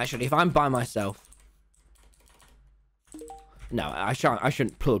 Actually, if I'm by myself... No, I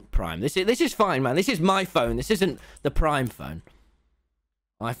shouldn't plug Prime. This is fine, man. This is my phone. This isn't the Prime phone.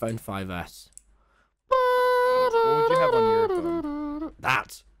 iPhone 5S. What would you have on your phone?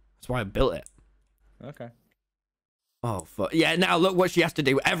 That's why I built it. Okay. Oh, fuck. Yeah, now look what she has to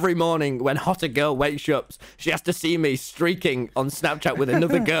do. Every morning when Hotter Girl wakes up, she has to see me streaking on Snapchat with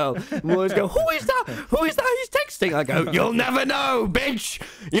another girl. And always go, who is that? Who is that? He's texting. I go, you'll never know, bitch.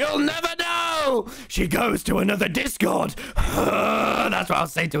 You'll never know. She goes to another Discord. That's what I'll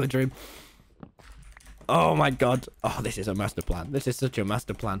say to her, Dream. Oh, my God. Oh, this is a master plan. This is such a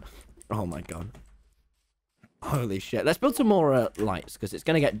master plan. Oh, my God. Holy shit. Let's build some more lights, because it's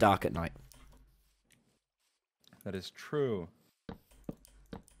going to get dark at night. That is true.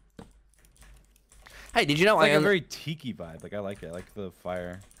 Hey, did you know it's like a very tiki vibe? Like I like it. I like the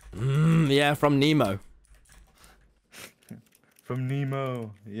fire. Yeah, from Nemo. From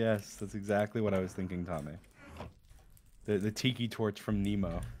Nemo. Yes, that's exactly what I was thinking, Tommy. The tiki torch from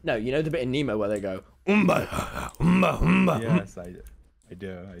Nemo. No, you know the bit in Nemo where they go umba umba umba. Yes, I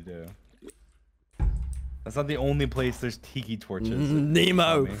do. That's not the only place there's tiki torches.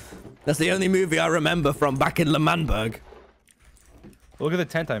 Nemo. That's the only movie I remember from back in Lemanberg. Look at the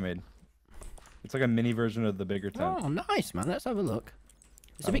tent I made. It's like a mini version of the bigger tent. Oh, nice, man. Let's have a look.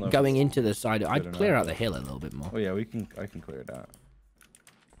 It's a bit going into the side. I'd clear out the hill a little bit more. Oh yeah, I can clear it out.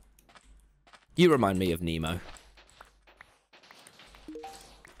 You remind me of Nemo.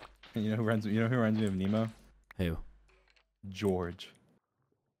 And you know who reminds me of Nemo? Who? George.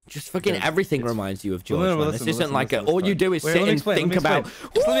 Just fucking everything reminds you of George. Well, listen, this isn't like all you do is sit and think about.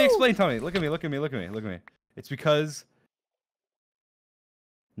 Just let me explain, Tommy. Look at me. It's because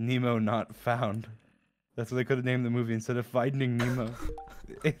Nemo not found. That's what they could have named the movie instead of Finding Nemo.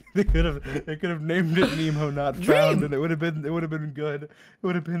 they could have named it Nemo Not Found, and it would have been good. It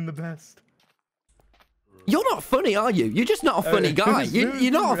would have been the best. You're not funny, are you? You're just not a funny guy.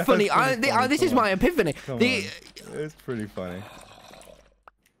 You're not a funny. This is my epiphany. It's pretty funny.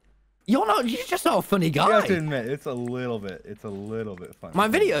 You're just not a funny guy. You have to admit, it's a little bit funny. My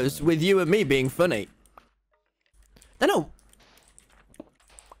videos with you and me being funny. No.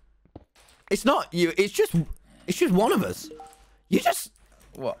 It's not you. It's just one of us. You just.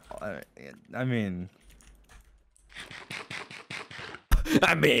 Well, I mean.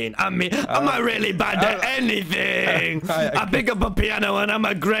 Am I really bad at anything? I pick up a piano and I'm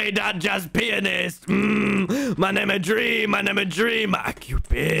a great jazz pianist. My name is Dream. You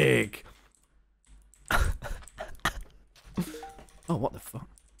big. Oh, what the fuck?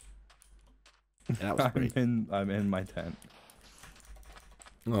 Yeah, that was pretty... I'm in my tent.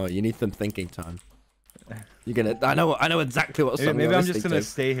 Oh, you need some thinking time. You're gonna. I know exactly what song. Maybe I'm just gonna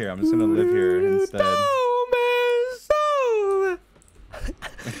stay here. I'm just gonna live here instead.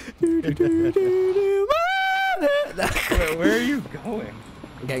 Where are you going?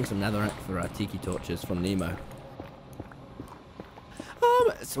 I'm getting some netherrack for tiki torches from Nemo.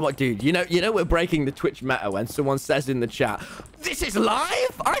 So what, dude? You know we're breaking the Twitch meta when someone says in the chat, "This is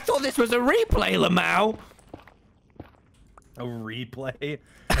live." I thought this was a replay, Lamau. A replay?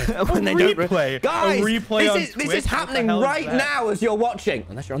 When they replay. Guys, a replay this is happening right now as you're watching.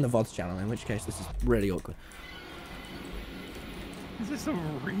 Unless you're on the VODs channel, in which case this is really awkward. Is this a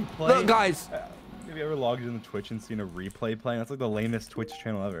replay? Look, guys. Have you ever logged into Twitch and seen a replay playing? That's like the lamest Twitch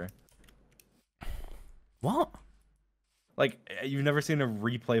channel ever. What? Like, you've never seen a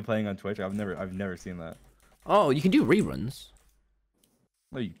replay playing on Twitch? I've never seen that. Oh, you can do reruns.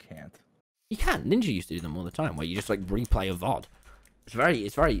 No, you can't. You can. Ninja used to do them all the time, where you just like replay a VOD. It's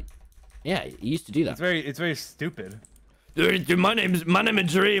very. Yeah, he used to do that. It's very stupid. My name is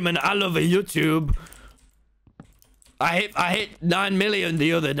Dream, and I love YouTube. I hit 9 million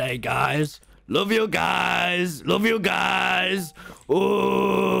the other day, guys. Love you guys. Love you guys.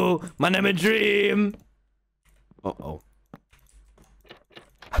 Oh, my name is Dream. Uh-oh.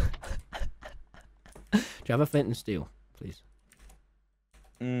 Do you have a flint and steel, please?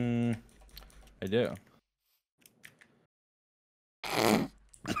 I do.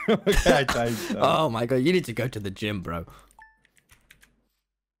 Okay, oh my god, you need to go to the gym, bro.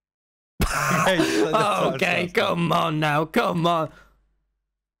 Okay, come on now, come on.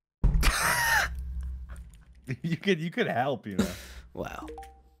 You could help, you know. Wow.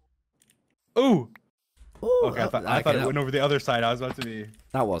 Ooh. Ooh, okay, I thought it went over the other side. I was about to be.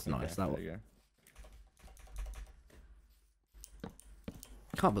 That was nice. That was.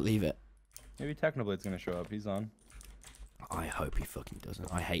 Can't believe it. Maybe Technoblade's gonna show up. He's on. I hope he fucking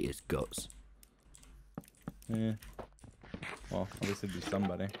doesn't. I hate his guts. Yeah. Well, at least it'd be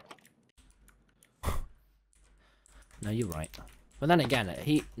somebody. No, you're right. But then again,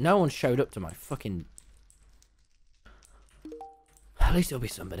 no one showed up to my fucking. At least it'll be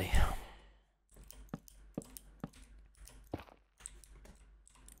somebody.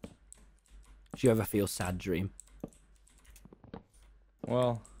 Do you ever feel sad, Dream?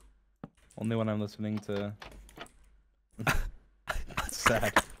 Well, only when I'm listening to.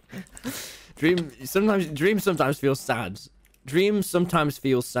 Sad. Dream sometimes feels sad. Dream sometimes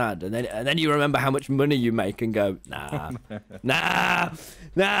feels sad, and then you remember how much money you make and go, nah, nah.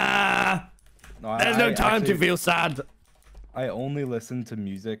 No, There's no time to feel sad. I only listen to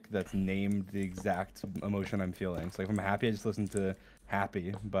music that's named the exact emotion I'm feeling. So if I'm happy, I just listen to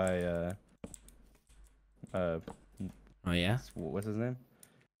 "Happy" by oh yeah. What's his name?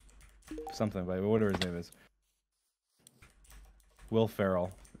 Something by whatever his name is. Will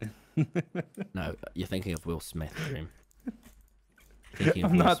Ferrell. No, you're thinking of Will Smith, Dream.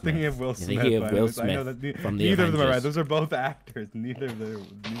 I'm not thinking of Will Smith. Thinking of Will Smith. I know that from the neither Avengers. of them are right. Those are both actors. Neither of them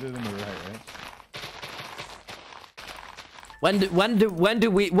are right?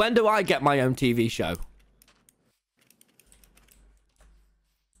 When do I get my own TV show?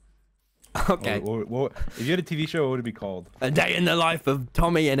 Okay. Well, if you had a TV show, what would it be called? A Day in the Life of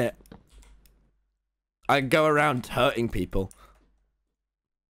Tommy in it. I go around hurting people.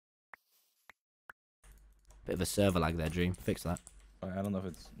 Bit of a server lag there, Dream. Fix that. I don't know if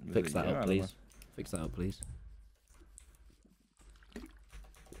it's... Fix that up, please. Fix that up, please.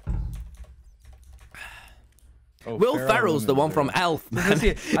 Oh, Will Ferrell's the one from Elf, man. Will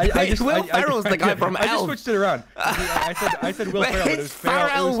Ferrell's the guy from Elf. I just switched it around. I said Will Ferrell. It's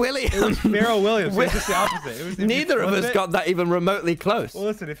Pharrell Williams. It was Pharrell Williams. It's just the opposite. Neither of us got that even remotely close. Well,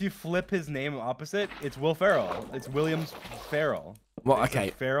 listen, if you flip his name opposite, it's Will Ferrell. It's Williams Ferrell. Well,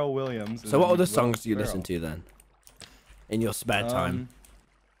 okay. Pharrell Williams. So what other songs do you listen to then? In your spare time?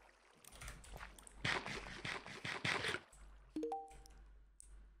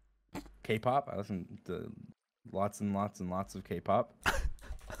 K-pop. I listen to lots and lots and lots of K-pop.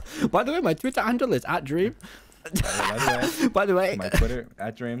 By the way, my Twitter handle is @Dream. By the way, my Twitter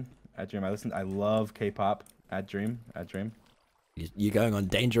 @Dream. I love K-pop. @Dream. You're going on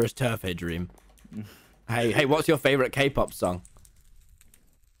dangerous turf here, Dream. Hey, what's your favorite K-pop song?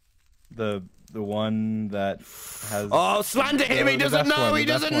 The one that has. Oh, slander him! He doesn't know. He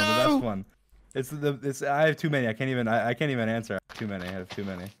doesn't know. The best one. It's. I have too many. I can't even answer. I have too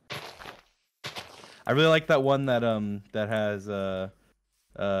many. I really like that one that has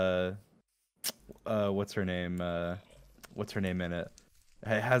what's her name? What's her name in it?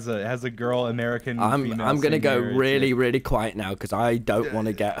 It has a girl, American. I'm gonna go really quiet now because I don't want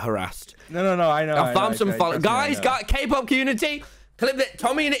to get harassed. No. I know. I found some follow. Guys, got K-pop community. Clip that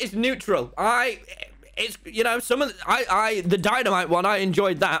Tommy in it is neutral. It's you know some of the Dynamite one. I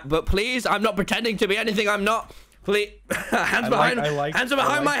enjoyed that, but please, I'm not pretending to be anything I'm not. Please, hands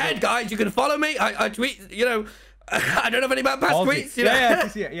behind my head, guys. You can follow me. I tweet. You know, I don't have any bad past tweets. You know?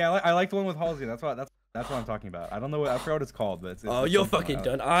 Yeah. I like the one with Halsey. That's what I'm talking about. I don't know. I forgot what it's called, but oh, you're fucking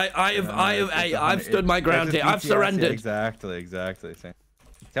done. I've stood my ground here. I've surrendered. Exactly.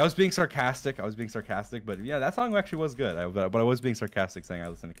 I was being sarcastic. But yeah, that song actually was good. But I was being sarcastic saying I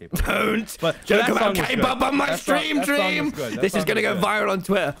listen to K-pop. Don't joke about K-pop on my stream, Dream. This is gonna go viral on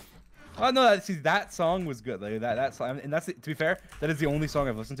Twitter. Oh no, that song was good. Like, that song, and to be fair, that is the only song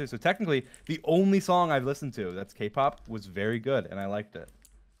I've listened to. So technically, the only song I've listened to that's K-pop was very good, and I liked it.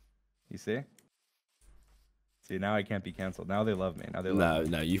 You see? See, now I can't be canceled. Now they love me.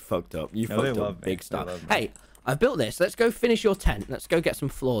 No, you fucked up. You fucked up big stuff. Hey, I've built this. Let's go finish your tent. Let's go get some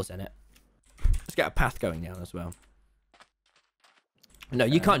floors in it. Let's get a path going down as well. No,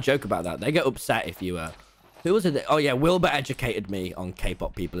 you can't joke about that. They get upset if you who was it? Oh yeah, Wilbur educated me on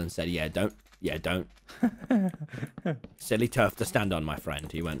K-pop people and said, yeah, don't yeah, don't. Silly turf to stand on, my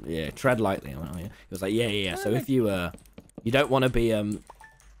friend. He went, yeah, tread lightly. I went, oh, yeah. He was like, yeah. So if you don't want to be,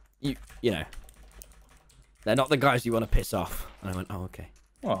 you know, they're not the guys you want to piss off. And I went, oh, okay.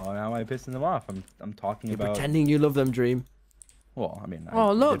 Well, how am I pissing them off? I'm talking about pretending you love them, Dream. Well, I mean,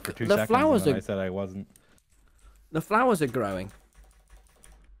 oh, look, for 2 the seconds flowers and then are... I said I wasn't. The flowers are growing.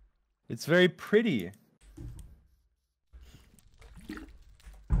 It's very pretty.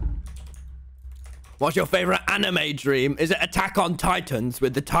 What's your favorite anime, Dream? Is it Attack on Titans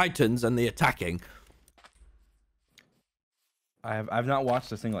with the Titans and the attacking? I've not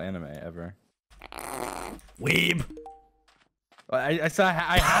watched a single anime ever. Weeb. I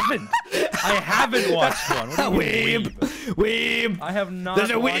haven't. I haven't watched one. What do you mean, Weeb. I have not.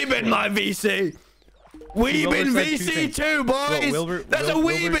 There's a weeb in my VC. Weeb in VC2, boys. There's a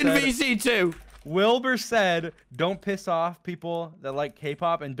weeb in VC2. Wilbur said, "Don't piss off people that like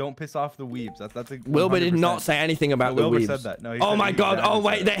K-pop and don't piss off the weebs." That's a 100%. Wilbur did not say anything about the Wilbur weebs. said that. No, oh my god. Oh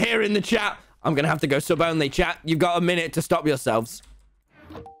wait, they're here in the chat. I'm gonna have to go sub only. Chat, you've got a minute to stop yourselves.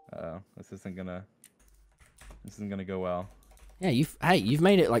 This isn't gonna go well. Yeah, you've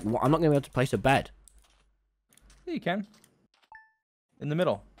made it like I'm not gonna be able to place a bed. Yeah, you can. In the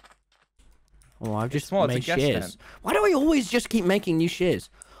middle. Oh, I've just small, made shears. Why do I always just keep making new shears?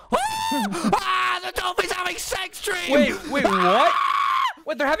 Ah, the dolphin's having sex dream. Wait, what?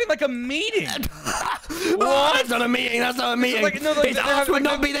 What? They're having like a meeting. What? That's not a meeting. That's not a meeting. His ass would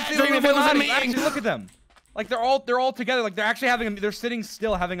not be there dream if it was a meeting. Actually, look at them. Like they're all together. Like they're actually having. They're sitting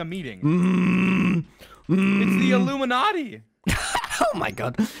still having a meeting. It's the Illuminati. Oh my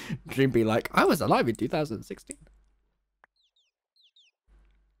god. Dream be like, I was alive in 2016.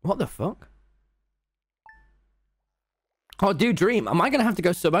 What the fuck? Oh, dude, Dream, am I gonna have to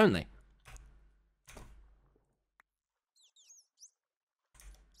go sub only?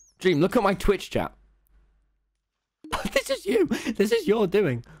 Dream, look at my Twitch chat. This is you. This is your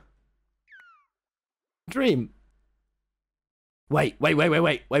doing. Dream. Wait.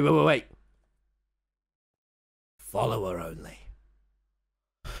 Follower only.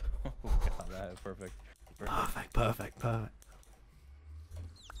 Oh god, that is perfect. Perfect.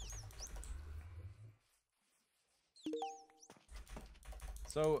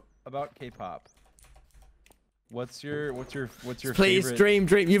 So about K-pop, what's your Please, favorite...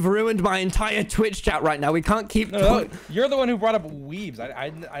 Dream, you've ruined my entire Twitch chat right now. We can't keep. No, you're the one who brought up weebs. I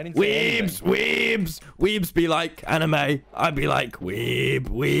didn't say anything. Weebs be like anime. I'd be like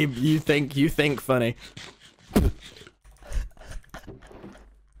weeb. You think funny.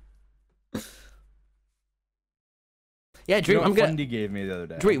 Yeah, Dream. You know I'm gonna. Fundy gave me the other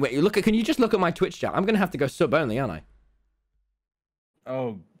day. Dream, wait. Can you just look at my Twitch chat? I'm gonna have to go sub only, aren't I?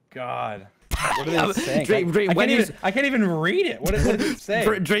 Oh God. What are they saying? Dream. I can't even read it. What does it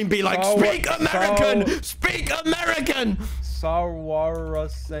say? Dream be like, speak American. Speak American.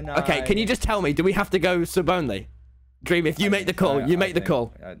 Okay, can you just tell me? Do we have to go sub only? Dream, if you make the call, you make the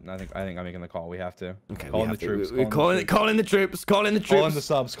call. I think I'm making the call. We have to. Okay, call in the troops. Call in the troops. Call in the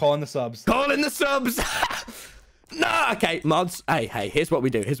subs. Call in the subs. No, okay, mods. Hey, here's what we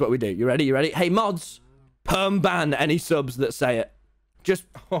do. You ready? Hey, mods, perm ban any subs that say it. Just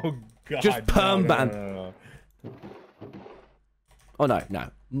perm ban. No. Oh no,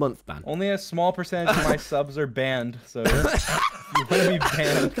 month ban. Only a small percentage of my subs are banned, so you want to be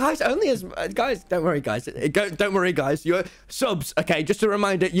banned. Guys, don't worry, guys. Don't worry, guys. Your subs. Okay, just a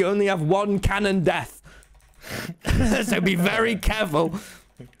reminder, you only have one canon death, so be very careful.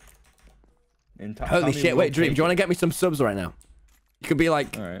 Holy shit! Wait, Dream, do you want to get me some subs right now? You could be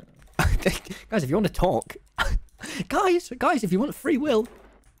like, all right, guys, if you want to talk, guys, if you want free will.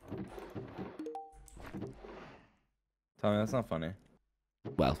 Tommy, that's not funny.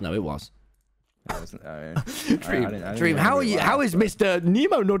 Well, no, it was. Dream, Dream, how are you? How is Mr.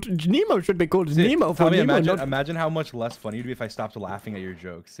 Nemo? Nemo should be called Nemo for Tommy, Nemo. Imagine how much less funny it'd be if I stopped laughing at your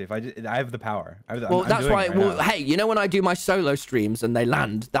jokes. If I have the power. Well, that's why. Well, hey, you know when I do my solo streams and they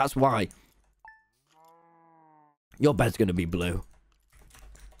land, that's why. Your bed's gonna be blue.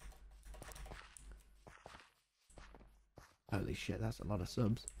 Holy shit, that's a lot of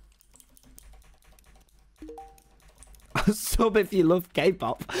subs. Sub if you love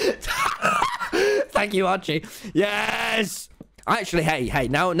K-pop. Thank you, Archie. Yes. Actually, hey,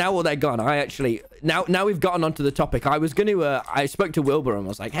 now all they're gone. Now we've gotten onto the topic. I was gonna, I spoke to Wilbur and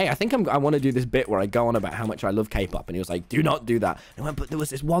was like, hey, I think I want to do this bit where I go on about how much I love K-pop, and he was like, do not do that. And I went, but there was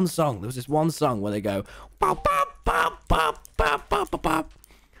this one song where they go, bop, bop, bop, bop, bop, bop, bop, bop.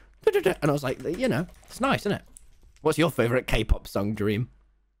 And I was like, you know, it's nice, isn't it? What's your favorite K-pop song, Dream?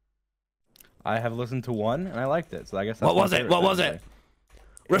 I have listened to one and I liked it, so I guess that's what was it?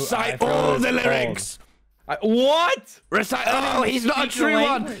 Recite all the lyrics. What? Recite. Oh, he's not a true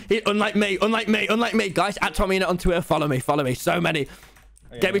one. Unlike me. Guys, at Tommy on Twitter, follow me. So many.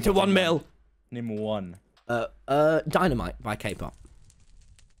 Okay, Get me to 1 mil. Name one. Dynamite by K-pop.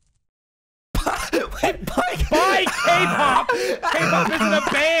 Wait, by K-pop? K-pop isn't a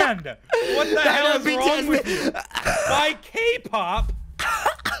band. What the hell is wrong with you? By K-pop?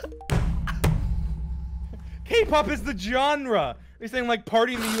 K-pop is the genre. You're saying like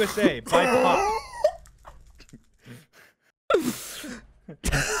Party in the USA by pop.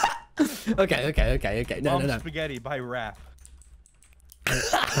 Okay. No. Spaghetti by rap.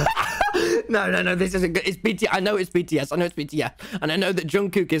 No. This isn't good. It's BTS. I know it's BTS. And I know that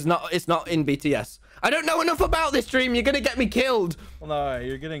Jungkook is not. It's not in BTS. I don't know enough about this stream. You're gonna get me killed. Well, no,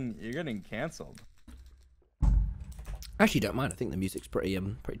 you're getting canceled. Actually, don't mind. I think the music's pretty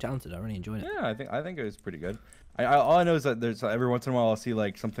talented. I really enjoyed it. Yeah, I think it was pretty good. All I know is that there's every once in a while I'll see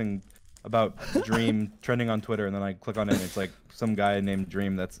like something about Dream trending on Twitter, and then I click on it and it's like some guy named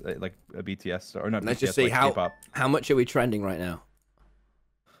Dream that's like a BTS star, or not. Let's BTS, just see like how much are we trending right now.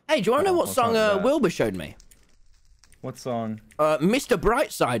 Hey, do you want to know what song Wilbur showed me? What song? Mr.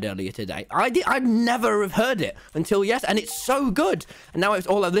 Brightside earlier today. I'd never have heard it until yes, and it's so good. And now it's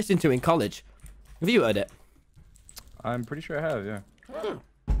all I've listened to in college. Have you heard it? I'm pretty sure I have, yeah.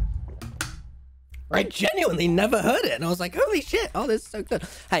 I genuinely never heard it, and I was like, holy shit, oh, this is so good.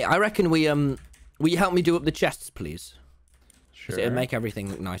 Hey, I reckon will you help me do up the chests, please? Sure. It'll make everything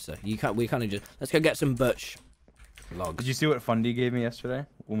look nicer. We kind of just, let's go get some birch logs. Did you see what Fundy gave me yesterday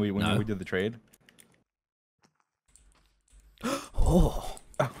when we did the trade? Oh.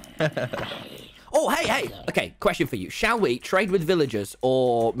 Oh, hey. Okay, question for you. Shall we trade with villagers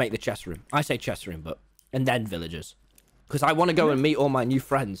or make the chest room? I say chest room, and then villagers. Because I want to go and meet all my new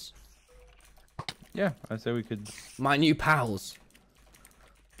friends. Yeah, I say we could. My new pals.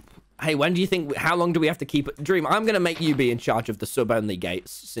 Hey, when do you think, how long do we have to keep it? Dream, I'm going to make you be in charge of the sub-only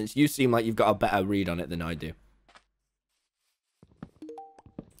gates, since you seem like you've got a better read on it than I do.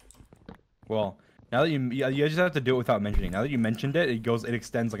 Well, now that you just have to do it without mentioning. Now that you mentioned it, it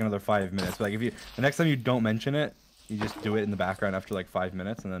extends like another 5 minutes. But like if the next time you don't mention it, you just do it in the background after like 5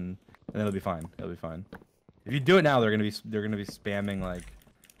 minutes, and then it'll be fine. It'll be fine. If you do it now, they're gonna be spamming like,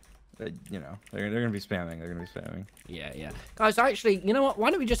 you know, they're gonna be spamming. Yeah. Guys, actually, you know what?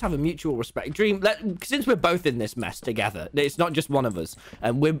 Why don't we just have a mutual respect? Dream, since we're both in this mess together, it's not just one of us,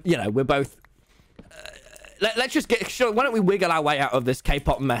 and we're both. Let's just get. Sure, why don't we wiggle our way out of this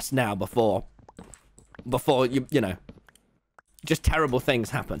K-pop mess now before you know, just terrible things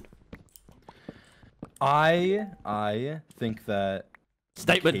happen. I think that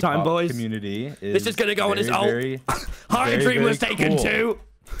statement time, boys. Community this is gonna go on its own. Hi, Dream was taken too.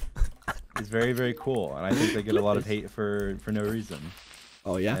 It's very, very cool, and I think they get a lot of hate for no reason.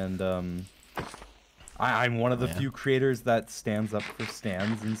 Oh yeah. And I'm one of the few creators that stands up for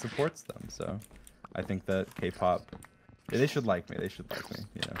stands and supports them. So I think that K-pop, they should like me. They should like me.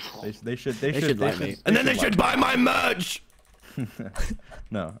 You know, they should like me. And then they should buy my merch.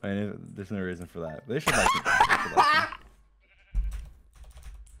 No, I mean, there's no reason for that. They should like me. They should like me.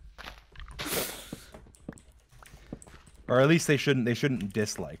 Or at least they shouldn't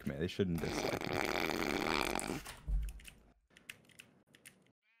dislike me. They shouldn't dislike me.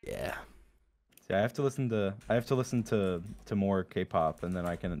 Yeah. See, I have to listen to more K-pop, and then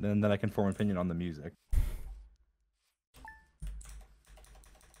I can form an opinion on the music.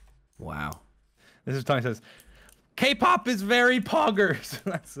 Wow. This is Tommy says, K-pop is very poggers.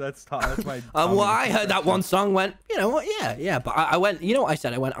 that's my. Well, I heard that one song went. You know what? Yeah. But I went. You know what I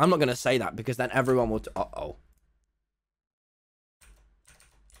said? I went. I'm not gonna say that because then everyone will. Uh-oh.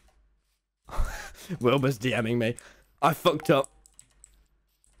 Wilbur's DMing me. I fucked up.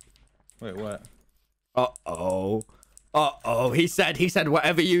 Wait, what? Uh-oh. He said,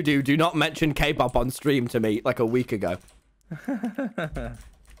 whatever you do, do not mention K-pop on stream to me like a week ago.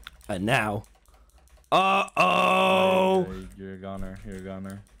 And now. Uh-oh. You're a goner. You're a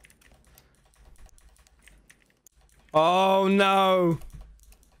goner. Oh, no.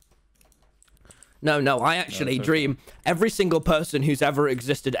 No, I actually Dream. Every single person who's ever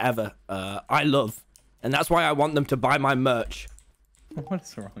existed ever, I love. And that's why I want them to buy my merch.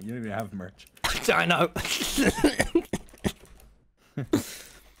 What's wrong? You don't even have merch. I know.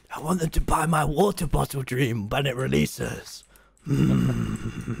 I want them to buy my water bottle, Dream, when it releases.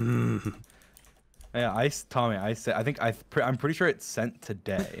 Yeah, Tommy, I'm pretty sure it's sent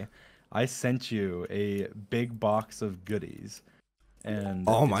today. I sent you a big box of goodies. And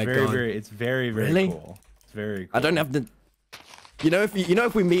oh my god, it's very really? Cool. It's very cool. I don't have the. You know, if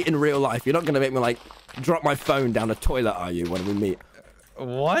we meet in real life, you're not gonna make me like drop my phone down a toilet, are you? When we meet.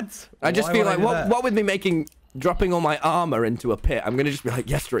 What? I just Why feel would I like, do what, that? what with me dropping all my armor into a pit, I'm gonna just be like,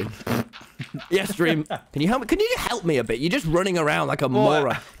 yes, Dream. Yes, Dream. Can you help me? Can you just help me a bit? You're just running around like a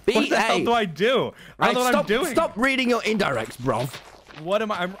moron. What the hell do I do? I don't know what I'm doing. Stop reading your indirects, bro. What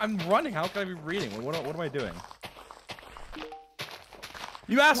am I? I'm running. How can I be reading? What am I doing?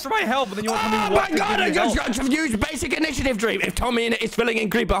 You asked for my help, and then you want to tell me what to do. Oh my god, I just got to use basic initiative, Dream. If Tommy in it is filling in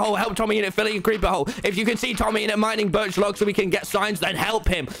creeper hole, help Tommy in it filling in creeper hole. If you can see Tommy in it mining birch logs so we can get signs, then help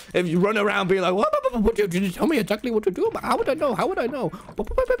him. If you run around being like, what did you tell me exactly what to do? How would I know? How would I know?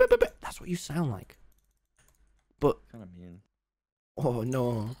 That's what you sound like. But Kind of mean. Oh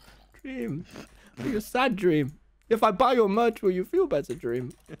no, Dream. You're a sad, Dream. If I buy your merch, will you feel better,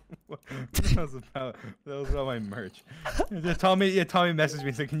 Dream? That was about my merch. Tommy messaged me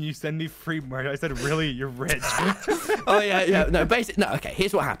and said, "Can you send me free merch?" I said, "Really? You're rich." Oh yeah. No, basically, no. Okay,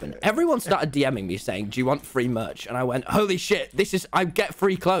 here's what happened. Everyone started DMing me saying, "Do you want free merch?" And I went, "Holy shit! I get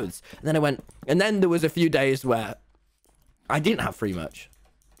free clothes." And then I went, and then there was a few days where I didn't have free merch,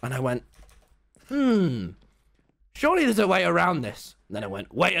 and I went, surely there's a way around this. And then I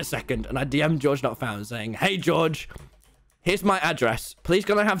went, wait a second, and I DM'd George Not Found saying, "Hey George, here's my address. Please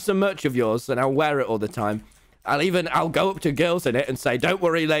can I have some merch of yours and I'll wear it all the time. I'll go up to girls in it and say, don't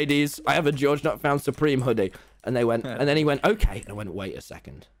worry ladies, I have a George Not Found Supreme hoodie." And they went, and then he went, okay. And I went, wait a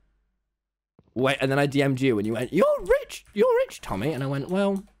second. Wait, and then I DM'd you and you went, you're rich, Tommy. And I went,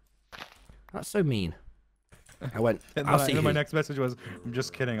 well, that's so mean. I went, I'll see. And my next message was, "I'm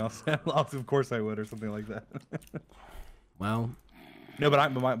just kidding. Of course I would," or something like that. Well. No,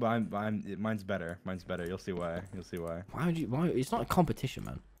 but mine's better. Mine's better. You'll see why. Why would you? Why? It's not a competition,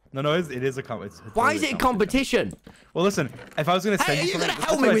 man. No, it is a competition. Why is it a competition? Well, listen. If I was gonna send you gonna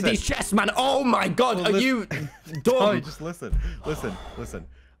help me with these chests, man? Oh my god, well, are you dumb? Tommy, just listen.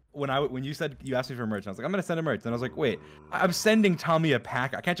 When you said you asked me for merch, I was like, I'm gonna send him merch. And I was like, wait, I'm sending Tommy a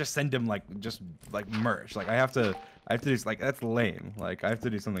pack. I can't just send him like merch. Like I have to do like that's lame. Like I have to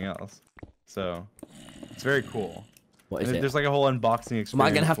do something else. So it's very cool. What is it? There's like a whole unboxing experience. Am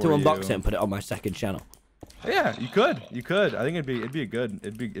I gonna have to unbox it and put it on my second channel? Yeah, you could. I think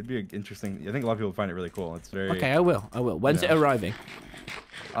it'd be interesting. I think a lot of people would find it really cool. It's very. Okay, I will. When's it arriving?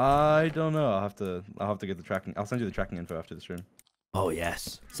 I don't know. I'll have to get the tracking. I'll send you the tracking info after the stream. Oh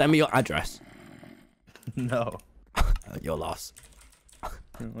yes. Send me your address. No. Your loss.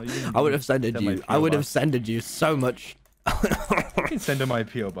 Well, I would have sended you so much. You can send to my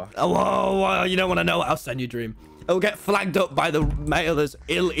PO box. Oh, you don't want to know what I'll send you, Dream. It'll get flagged up by the mail as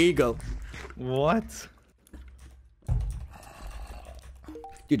illegal. What?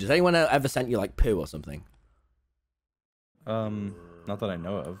 Dude, does anyone ever sent you like poo or something? Not that I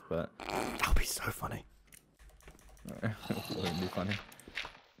know of, but That'll be so funny. It would be funny.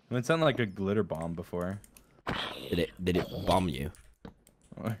 I've been sent like a glitter bomb before. Did it bomb you?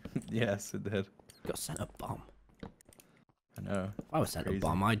 Yes, it did. You got sent a bomb. I know. If I was sent a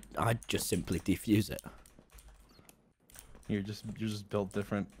bomb, I'd just simply defuse it. You're just built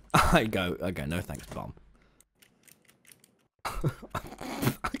different. I go, no thanks, bomb.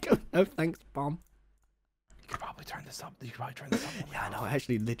 I go, no thanks, bomb. You could probably turn this up. Yeah, I know. I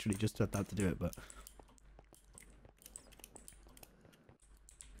actually literally just said that to do it, but.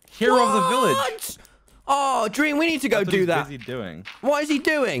 Hero of the village. Oh, Dream, we need to go do that. What is he doing? What is he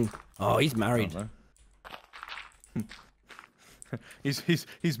doing? Oh, he's married.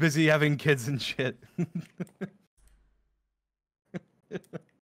 He's busy having kids and shit. Do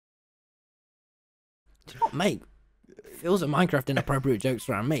not make Phil's and Minecraft inappropriate jokes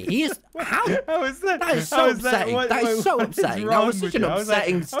around me. He is how is that? That is so upsetting. That is so upsetting. That was such an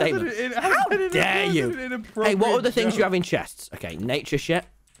upsetting statement. How dare you? Hey, what are the things you have in chests? Okay, nature shit.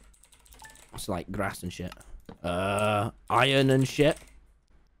 It's like grass and shit. Iron and shit.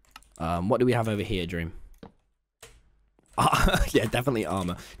 What do we have over here, Dream? Yeah, definitely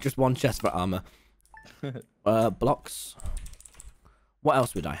armor. Just one chest for armor. Blocks. What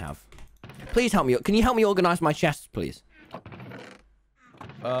else would I have? Please help me. Can you help me organize my chests, please?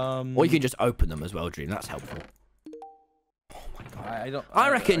 Or you can just open them as well, Dream. That's helpful. Oh my god. I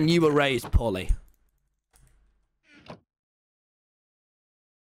reckon you were raised poorly.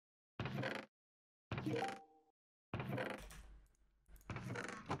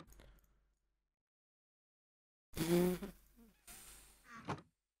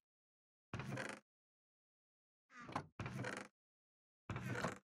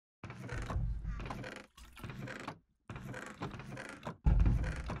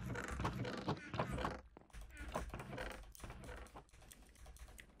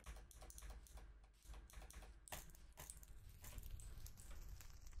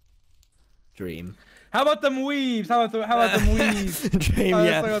 Dream. How about them weebs? How about them weebs? Dream,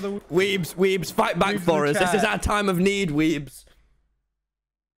 yeah. Weebs, fight back for us. This is our time of need, weebs.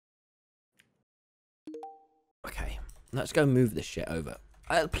 Okay, let's go move this shit over.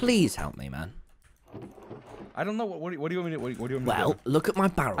 Please help me, man. I don't know what do you want me to what do you want me to do? Well, look at my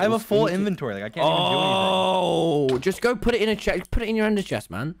barrels. I have a full inventory. Like I can't even do anything. Oh, just go put it in a chest. Put it in your ender chest,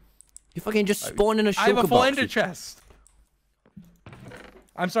 man. You fucking just spawn in a shulker box. I have a full ender chest.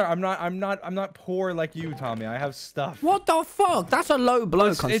 I'm sorry. I'm not poor like you, Tommy. I have stuff. What the fuck? That's a low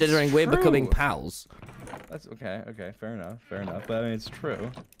blow considering we're becoming pals. That's okay. Okay, fair enough. Fair enough. But I mean, it's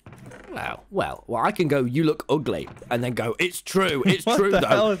true. Well, I can go, you look ugly, and then go, it's true, it's true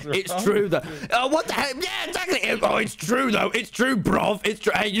though, it's true though. Oh, what the hell? Yeah, exactly. Oh, it's true though, it's true, bro. It's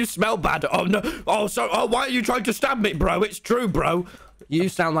true. Hey, you smell bad. Oh no. Oh, why are you trying to stab me, bro? It's true, bro. You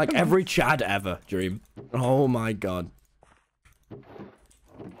sound like every Chad ever, Dream. Oh my god.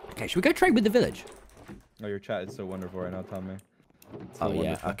 Okay, should we go trade with the village? Oh, your chat is so wonderful right now, Tommy. So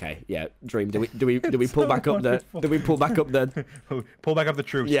yeah, okay, yeah. Dream, do we pull back up the? Do we pull back up the? Pull back up the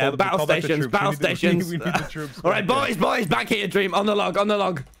troops. Yeah, battle stations, battle stations. We need the troops. All right, boys, back here, Dream, on the log. I'm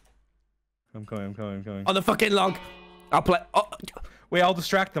coming. On the fucking log. I'll play. Oh. Wait, I'll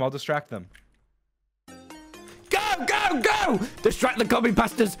distract them. Go! Distract the copy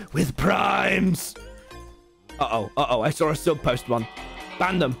pastors with primes. I saw a sub post one.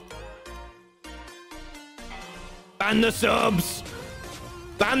 Ban them. Ban the subs.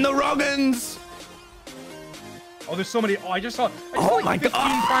 Ban the wrong-uns! Oh, there's so many. Oh, I just saw like 15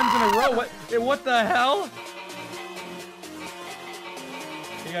 primes in a row. What the hell?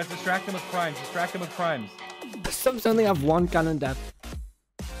 You guys distract them with primes. The subs only have one cannon depth.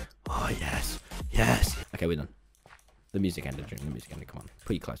 Oh, yes. Okay, we're done. The music ended, Dream. The music ended. Come on.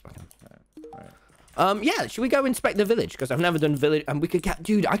 Put your clothes back on. All right. Yeah, should we go inspect the village? Because I've never done village. And we could get...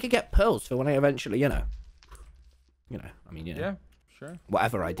 Dude, I could get pearls for when I eventually, Yeah, sure.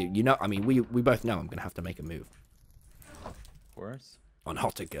 Whatever I do, I mean, we both know I'm gonna have to make a move. Of course. On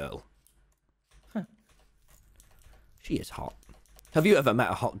hotter girl. Huh. She is hot. Have you ever met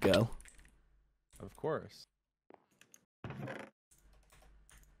a hot girl? Of course.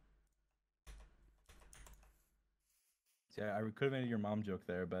 See, I could have made your mom joke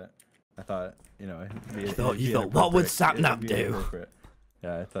there, but I thought, you thought, what would Sapnap do?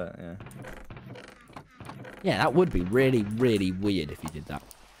 Yeah, I thought, yeah. Yeah, that would be really, really weird if you did that.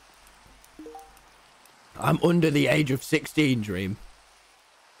 I'm under the age of 16, Dream.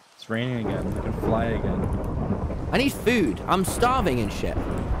 It's raining again. I can fly again. I need food. I'm starving and shit.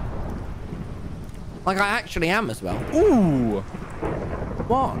 Like I actually am as well. Ooh!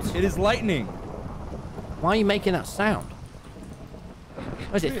 What? It is lightning. Why are you making that sound?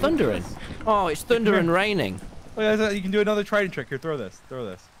 Oh, is it thundering? Oh, it's thunder and raining. Look, you can do another trident trick. Here, throw this.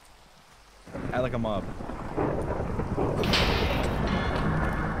 Act like a mob.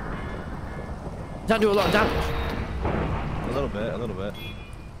 Does that do a lot of damage? A little bit.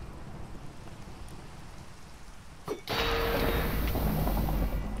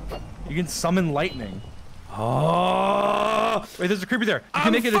 You can summon lightning. Oh! Wait, there's a creeper there. You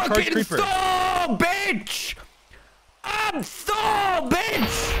can make it a charged creeper. Thor, bitch! I'm Thor,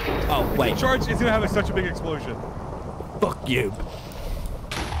 bitch! Oh, wait. Charge is gonna have such a big explosion. Fuck you.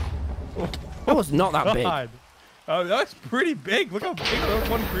 That was not that big. Oh, that's pretty big. Look how big that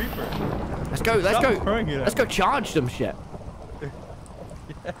one creeper. Let's go charge some shit.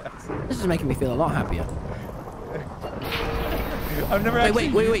 Yes. This is making me feel a lot happier. I've never actually...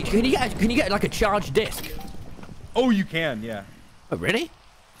 Wait. Can you get like a charged disc? Oh, you can, yeah. Oh, really?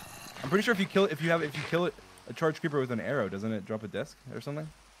 I'm pretty sure if you kill a charged creeper with an arrow, doesn't it drop a disc or something?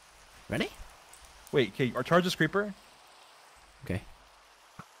 Ready? Wait, okay, or charge this creeper? Okay.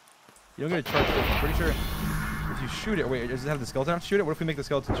 You don't get a charge disc. I'm pretty sure if you shoot it. Wait, does it have the skeleton have to shoot it? What if we make the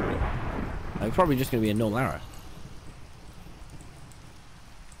skeleton shoot it? It's probably just gonna be a normal arrow.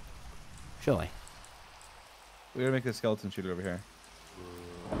 Surely. We gotta make the skeleton shoot it over here.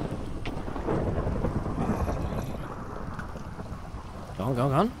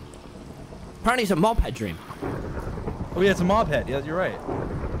 Go on. Apparently it's a mob head, Dream. Oh yeah, it's a mob head. Yeah, you're right.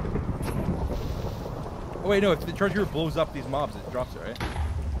 Oh wait, no, if the charge creeper blows up these mobs, it drops it, right?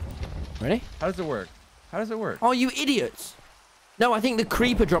 Ready? How does it work? Oh, you idiots! No, I think the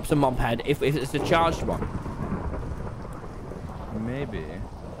creeper drops a mob head if it's a charged one. Maybe.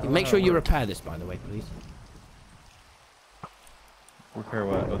 Make sure you repair this, by the way, please. Repair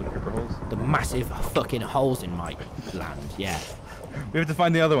what? Oh, the creeper holes? The massive fucking holes in my land, yeah. We have to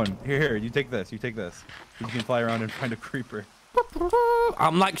find the other one. Here, you take this. You can fly around and find a creeper.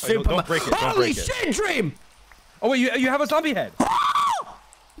 I'm like Superman. Don't break it. Holy shit, Dream! Oh wait, you have a zombie head.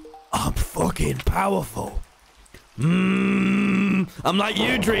 I'm fucking powerful. I'm like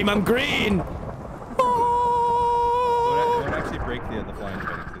you, Dream. I'm green. Don't actually break the flying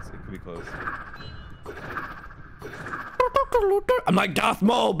dragon, because it could be close. I'm like Darth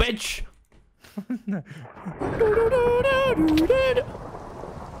Maul, bitch.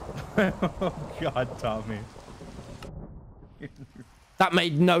 Oh God, Tommy. That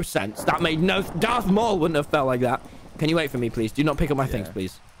made no sense. That made no... Darth Maul wouldn't have felt like that. Can you wait for me, please? Do not pick up my things,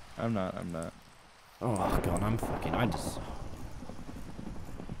 please. I'm not. Oh, God, I'm fucking... I just...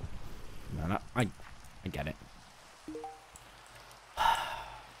 Man, I get it.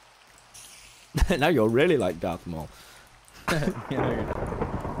 Now you're really like Darth Maul.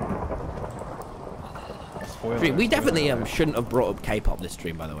 Dream, we definitely shouldn't have brought up K-pop this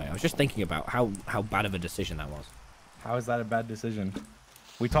stream, by the way. I was just thinking about how bad of a decision that was. How is that a bad decision?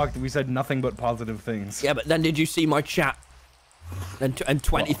 We said nothing but positive things. Yeah, but then did you see my chat? And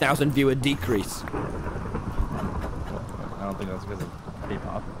 20,000 viewer decrease. I don't think that's because of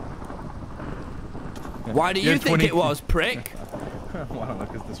K-pop. Why do you think it was, prick? Well, I don't know,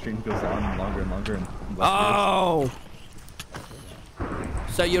 because the stream goes on longer and longer and less Oh!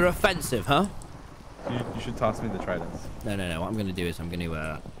 So you're offensive, huh? You should toss me the tridents. No. What I'm gonna do is I'm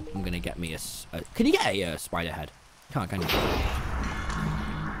gonna get me a. Can you get a spider head? Can't, can you?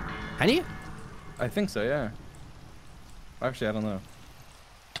 Can you? I think so, yeah. Actually, I don't know.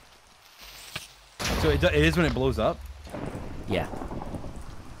 So it is when it blows up? Yeah.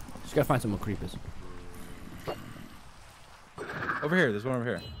 Just gotta find some more creepers. Over here, there's one over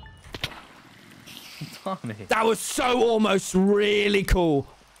here. Tommy. That was so almost really cool.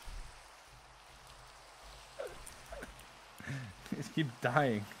 Just keep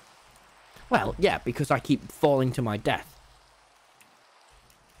dying. Well, yeah, because I keep falling to my death.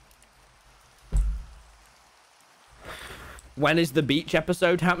 When is the beach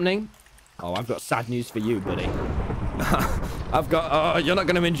episode happening? Oh, I've got sad news for you, buddy. Oh, you're not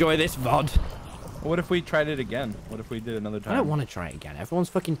going to enjoy this VOD. What if we tried it again? What if we did another time? I don't want to try it again. Everyone's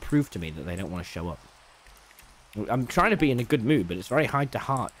fucking proved to me that they don't want to show up. I'm trying to be in a good mood, but it's very hard to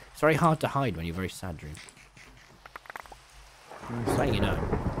hide. It's very hard to hide when you're very sad, Dream. Just letting you know.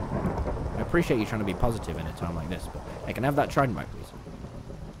 I appreciate you trying to be positive in a time like this, but hey, can I have that trident back, please?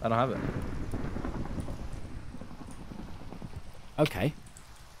 I don't have it. Okay.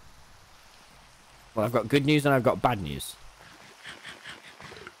 Well, I've got good news and I've got bad news.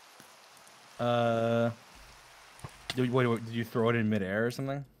 Did you throw it in midair or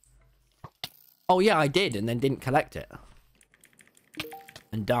something? Oh yeah, I did, and then didn't collect it.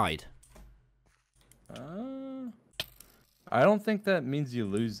 And died. I don't think that means you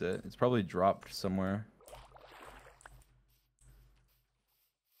lose it. It's probably dropped somewhere.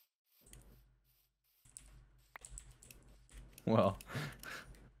 Well.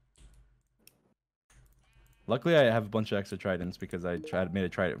 Luckily, I have a bunch of extra tridents because I made a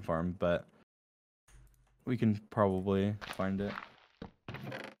trident farm, but we can probably find it.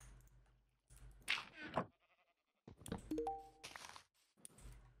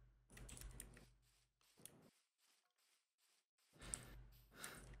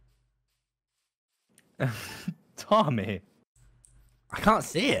 Tommy. I can't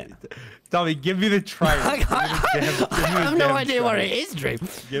see it. Tommy, give me the trident. I have no idea where it is, Dream.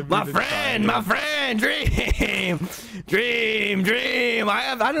 My friend, Dream. Dream.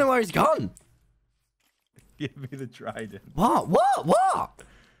 I don't know where he's gone. Give me the trident. What?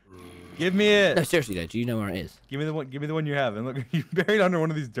 Give me it. No, seriously, though, do you know where it is? Give me the one you have. And look, you buried under one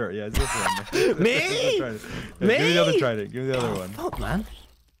of these dirt. Yeah, it's this one. Me? Yeah, give me the other trident. Give me the other one. Fuck, man.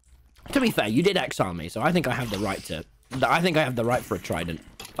 To be fair, you did exile me, so I think I have the right to. I think I have the right for a trident.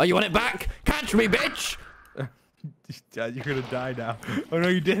 Oh, you want it back? Catch me, bitch! You're gonna die now. Oh no,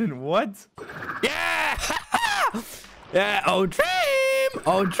 you didn't. What? Yeah! Yeah. Oh,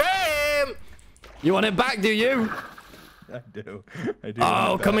 Dream! You want it back, do you? I do.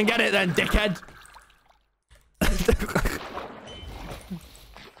 Oh, come and get it then, dickhead.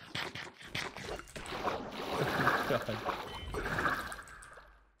 God.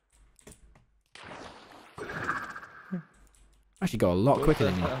 I should go a lot quicker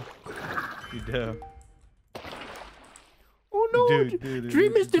than you. You do. Oh no!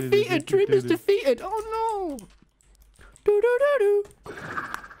 Dream is defeated! Dream is defeated! Oh no! Do do do do.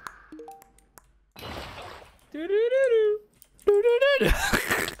 Do do do do. Do do do do.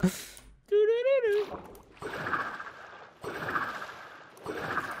 Do do do do.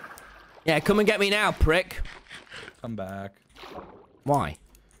 Yeah, come and get me now, prick. Come back. Why?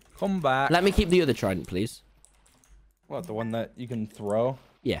 Come back. Let me keep the other trident, please. What, the one that you can throw?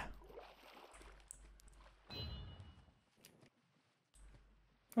 Yeah.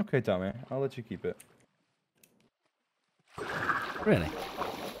 Okay, Tommy. I'll let you keep it. Really?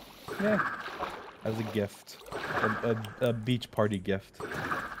 Yeah. As a gift. A beach party gift.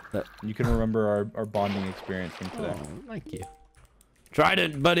 But You can remember our bonding experience from today. oh, thank you.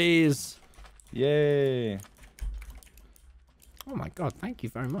 Trident buddies. Yay. Oh my god, thank you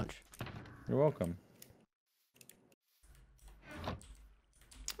very much. You're welcome.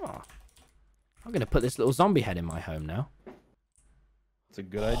 Oh, I'm gonna put this little zombie head in my home now. It's a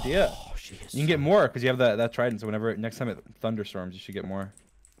good idea. Oh, she is You can get more because you have that trident. So whenever next time it thunderstorms, you should get more.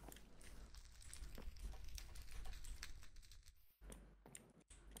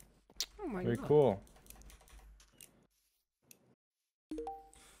 Oh my Very god. cool.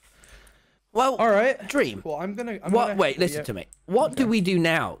 Well, All right. Dream. Well, I'm gonna. Wait, listen to me. What do we do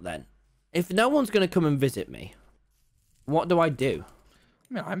now then? If no one's gonna come and visit me, what do I do?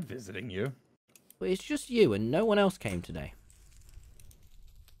 I mean, I'm visiting you. Well, it's just you and no one else came today.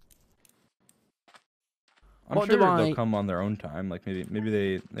 I'm What sure do they'll come on their own time. Like maybe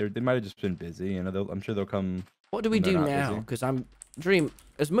they might have just been busy. You know, I'm sure they'll come. What do we when they're do not now? busy. Because I'm Dream.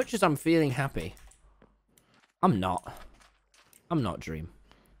 As much as I'm feeling happy, I'm not. I'm not Dream.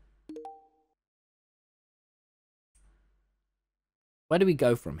 Where do we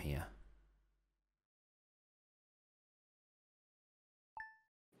go from here?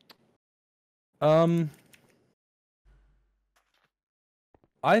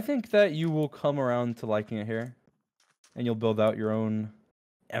 I think that you will come around to liking it here, and you'll build out your own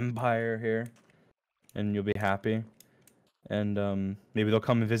empire here, and you'll be happy. And maybe they'll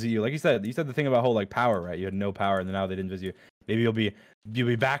come and visit you. Like you said the thing about whole like power, right? You had no power, and then now they didn't visit you. Maybe you'll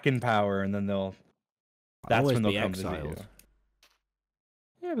be back in power, and then that's when they'll come visit you.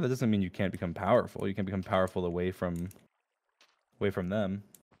 Yeah, but that doesn't mean you can't become powerful. You can become powerful away from them.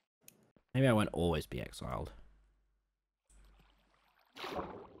 Maybe I won't always be exiled.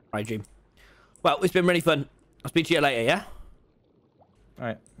 Right, Dream. Well, it's been really fun. I'll speak to you later, yeah? All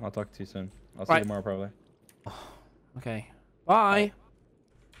right, I'll talk to you soon. I'll see you tomorrow probably. Okay. Bye.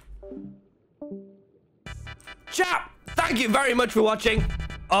 Chat, thank you very much for watching.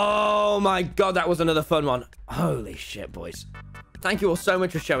 Oh my god, that was another fun one. Holy shit, boys. Thank you all so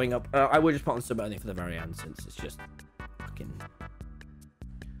much for showing up. I will just put on sub only for the very end since it's just fucking...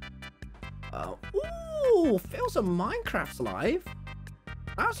 Ooh, Phil's a Minecraft's live.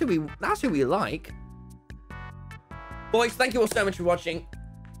 That's who we like. Boys, thank you all so much for watching.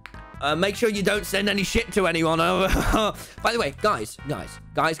 Make sure you don't send any shit to anyone. By the way, guys,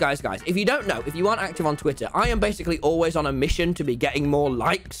 if you don't know, if you aren't active on Twitter, I am basically always on a mission to be getting more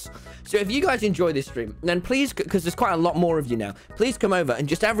likes. So if you guys enjoy this stream, then please, because there's quite a lot more of you now, please come over and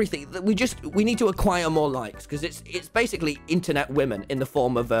just everything. We need to acquire more likes because it's basically internet women in the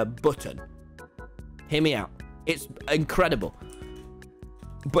form of a button. Hear me out. It's incredible.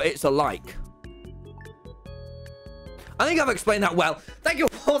 But it's a like. I think I've explained that well. Thank you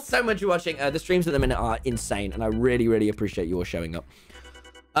all so much for watching. The streams at the minute are insane, and I really, really appreciate you all showing up.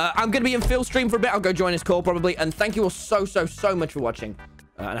 I'm going to be in Phil's stream for a bit. I'll go join his call probably. And thank you all so much for watching.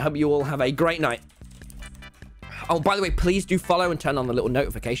 And I hope you all have a great night. Oh, by the way, please do follow and turn on the little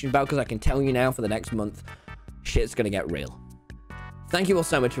notification bell, because I can tell you now for the next month, shit's going to get real. Thank you all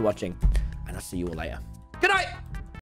so much for watching, and I'll see you all later. Good night!